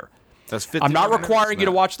wheelchair. That's 51 I'm not requiring minutes, you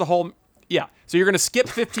to watch the whole. Yeah. So you're going to skip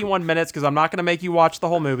 51 minutes because I'm not going to make you watch the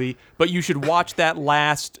whole movie, but you should watch that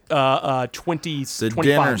last 25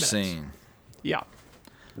 dinner minutes. Scene. Yeah.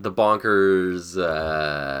 The bonkers.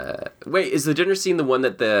 Wait, is the dinner scene the one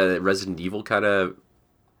that the Resident Evil kind of?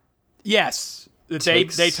 Yes,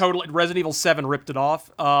 they totally Resident Evil 7 ripped it off.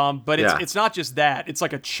 But it's not just that. It's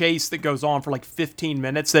like a chase that goes on for 15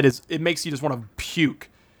 minutes. It makes you just want to puke.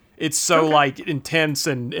 It's so intense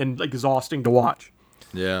and exhausting to watch.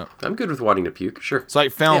 Yeah, I'm good with wanting to puke. Sure, it's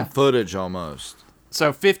like found footage almost.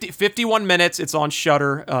 So 51 minutes. It's on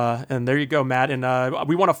Shudder, and there you go, Matt. And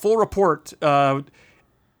we want a full report.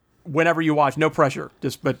 Whenever you watch, no pressure.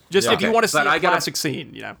 If you want to see a classic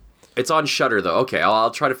scene, It's on Shudder though. Okay,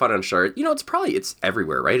 I'll try to find it on Shudder. It's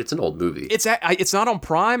everywhere, right? It's an old movie. It's not on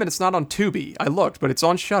Prime and it's not on Tubi. I looked, but it's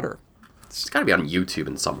on Shudder. It's got to be on YouTube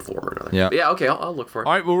in some form or another. Yeah. But yeah. Okay, I'll look for it.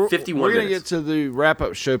 All right. Well, 51 we're gonna minutes. get to the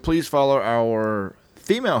wrap-up show. Please follow our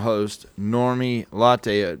female host, Normie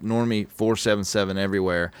Latte, at Normie477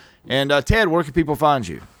 everywhere. And Ted, where can people find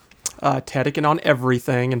you? Tedican on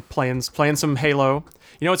everything and playing some Halo.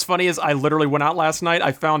 You know what's funny is I literally went out last night.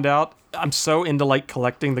 I found out I'm so into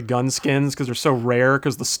collecting the gun skins because they're so rare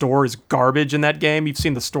because the store is garbage in that game. You've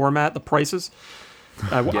seen the store, Matt, the prices.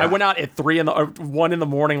 I went out at 1 in the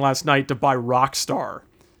morning last night to buy Rockstar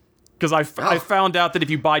because I found out that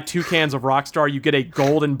if you buy 2 cans of Rockstar, you get a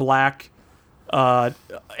gold and black AR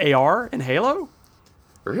in Halo.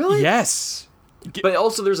 Really? Yes. But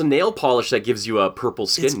also, there's a nail polish that gives you a purple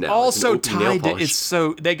skin it's now. It's also tied.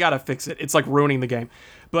 They gotta fix it. It's ruining the game.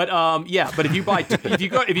 But But if you buy if you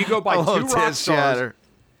go buy 2 Rockstars,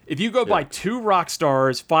 if you go buy 2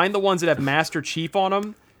 Rockstars, find the ones that have Master Chief on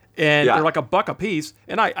them, and they're like $1 a piece.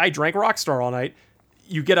 And I drank Rockstar all night.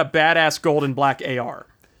 You get a badass gold and black AR.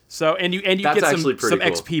 So and you get some cool.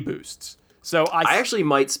 XP boosts. So I actually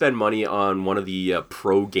might spend money on one of the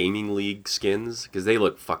Pro Gaming League skins because they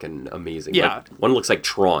look fucking amazing. Yeah, one looks like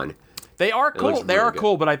Tron. They are cool. They are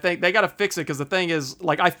cool, but I think they got to fix it because the thing is,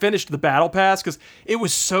 I finished the Battle Pass because it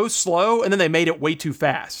was so slow, and then they made it way too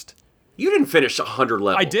fast. You didn't finish 100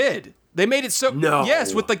 levels. I did. They made it so No.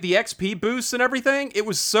 Yes, with like the XP boosts and everything. It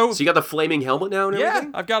was so. So you got the flaming helmet now and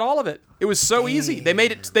everything? Yeah, I've got all of it. It was so easy. They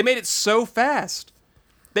made it so fast.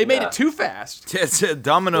 They made it too fast. It's a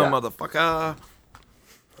domino, motherfucker.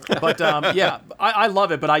 But yeah, I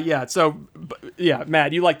love it. But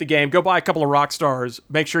Matt, you like the game? Go buy a couple of Rockstars.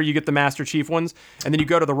 Make sure you get the Master Chief ones, and then you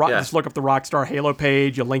go to the just look up the Rockstar Halo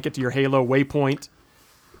page. You link it to your Halo waypoint.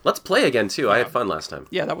 Let's play again too. I had fun last time.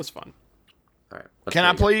 Yeah, that was fun. All right. Can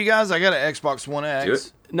I play you guys? I got an Xbox One X. Do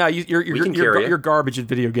it. No, you're garbage at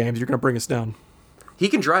video games. You're gonna bring us down. He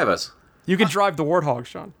can drive us. You can drive the Warthog,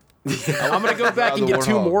 Sean. I'm gonna go back and get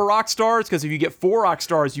 2 more Rockstars, because if you get 4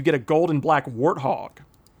 Rockstars, you get a gold and black Warthog.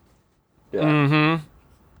 Yeah.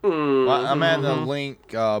 Mm-hmm. I'm adding a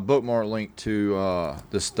link, bookmark link to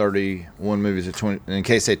this 31 movies of 20, in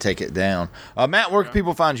case they take it down. Matt, where can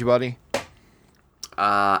people find you, buddy?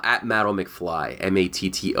 At Matto McFly,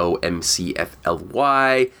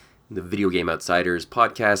 MattoMcFly, the Video Game Outsiders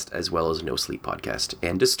podcast, as well as No Sleep podcast,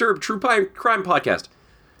 and Disturbed True Crime podcast.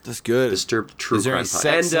 That's good. Disturbed True Crime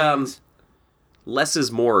podcast. And Less is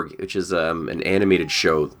Morgue, which is an animated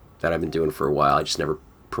show that I've been doing for a while. I just never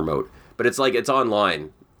promote. But it's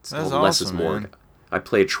online. It's That's called Less is awesome, Morgue. man. I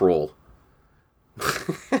play a troll.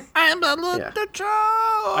 I'm a little troll.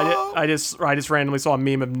 I just randomly saw a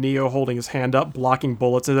meme of Neo holding his hand up, blocking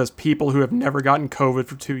bullets. It says people who have never gotten COVID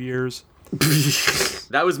for 2 years.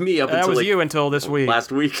 That was me That was you until this week.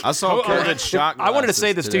 Last week. I saw COVID shot I wanted to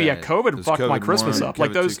say this too. Yeah, today. COVID There's fucked my COVID Christmas 1, up.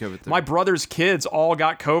 Like COVID those, 2, COVID 3. my brother's kids all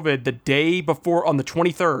got COVID the day before, on the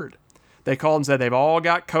 23rd. They called and said they've all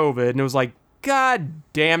got COVID, and it was like, God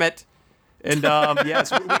damn it. And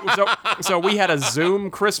so we had a Zoom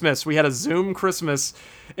Christmas.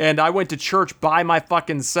 And I went to church by my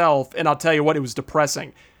fucking self, and I'll tell you what, it was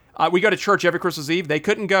depressing. We go to church every Christmas Eve. They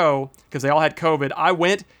couldn't go because they all had COVID. I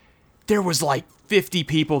went. There was like 50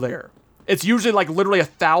 people there. It's usually like literally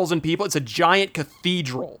 1,000 people. It's a giant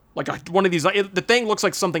cathedral. Like one of these. The thing looks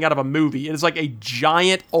like something out of a movie. It is like a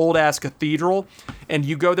giant old-ass cathedral. And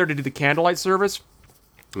you go there to do the candlelight service.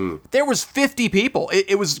 There was 50 people.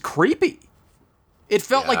 It was creepy. It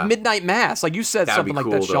felt like midnight mass. Like you said something like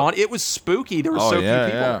that, Sean. It was spooky. There were so few people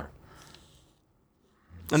there.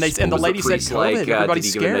 And the lady said COVID. Everybody's did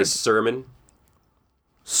he scared. give a nice sermon?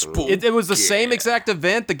 It was the same exact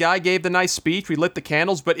event. The guy gave the nice speech. We lit the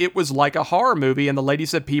candles, but it was like a horror movie. And the lady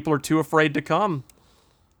said people are too afraid to come.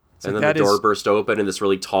 And then the door burst open, and this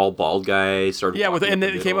really tall, bald guy started. Yeah, and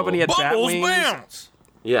then it came up, and he had bat wings. Bounce.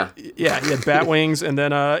 Yeah, he had bat wings, and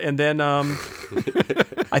then I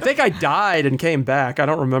think I died and came back. I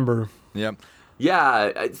don't remember. Yep.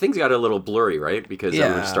 Yeah, things got a little blurry, right? Because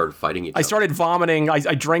everyone started fighting each other. I started vomiting.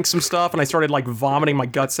 I drank some stuff, and I started like vomiting my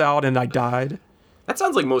guts out, and I died. That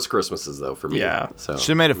sounds like most Christmases, though, for me. Yeah. So should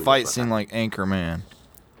have made a fight scene like Anchorman.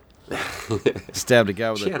 Stabbed a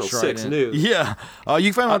guy with Channel a trident. 6 News. Yeah.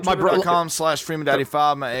 You can find me on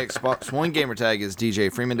twitter.com/FreemanDaddy5. My Xbox One gamer tag is DJ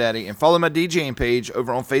Freeman Daddy. And follow my DJing page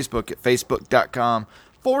over on Facebook at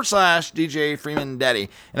facebook.com/DJ Freeman Daddy.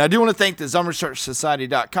 And I do want to thank the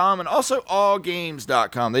ZombieResearchSociety.com and also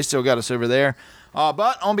AllGames.com. They still got us over there.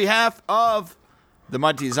 But on behalf of the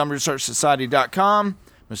mighty ZombieResearchSociety.com,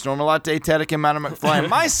 Mr. Norman Latte, Tedic, and Madam McFly, and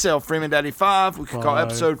myself, Freeman Daddy 5, we could call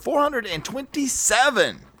episode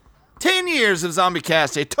 427. 10 years of Zombie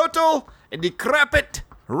Cast, a total and decrepit,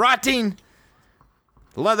 rotting,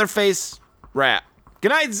 Leatherface rap. Good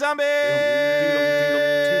night, zombies! Do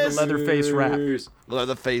the Leatherface rap.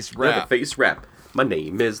 Leatherface rap. Leatherface rap. My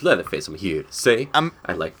name is Leatherface. I'm here to say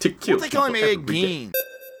I like to kill what they calling me again?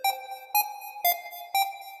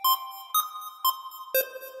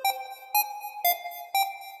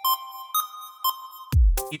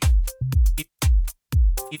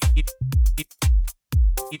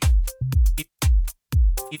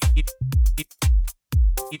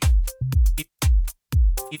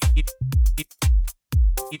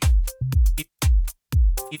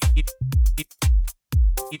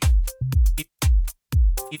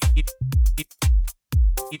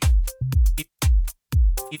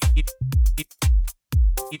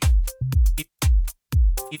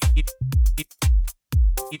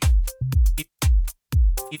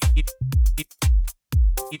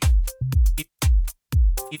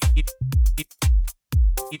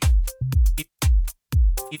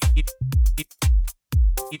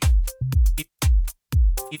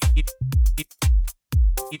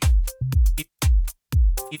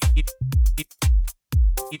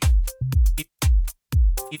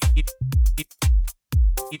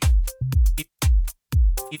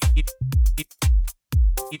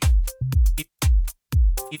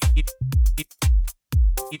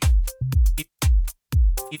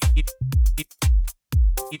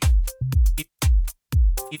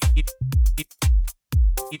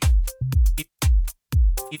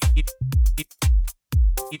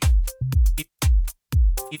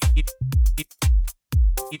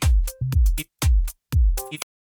 it.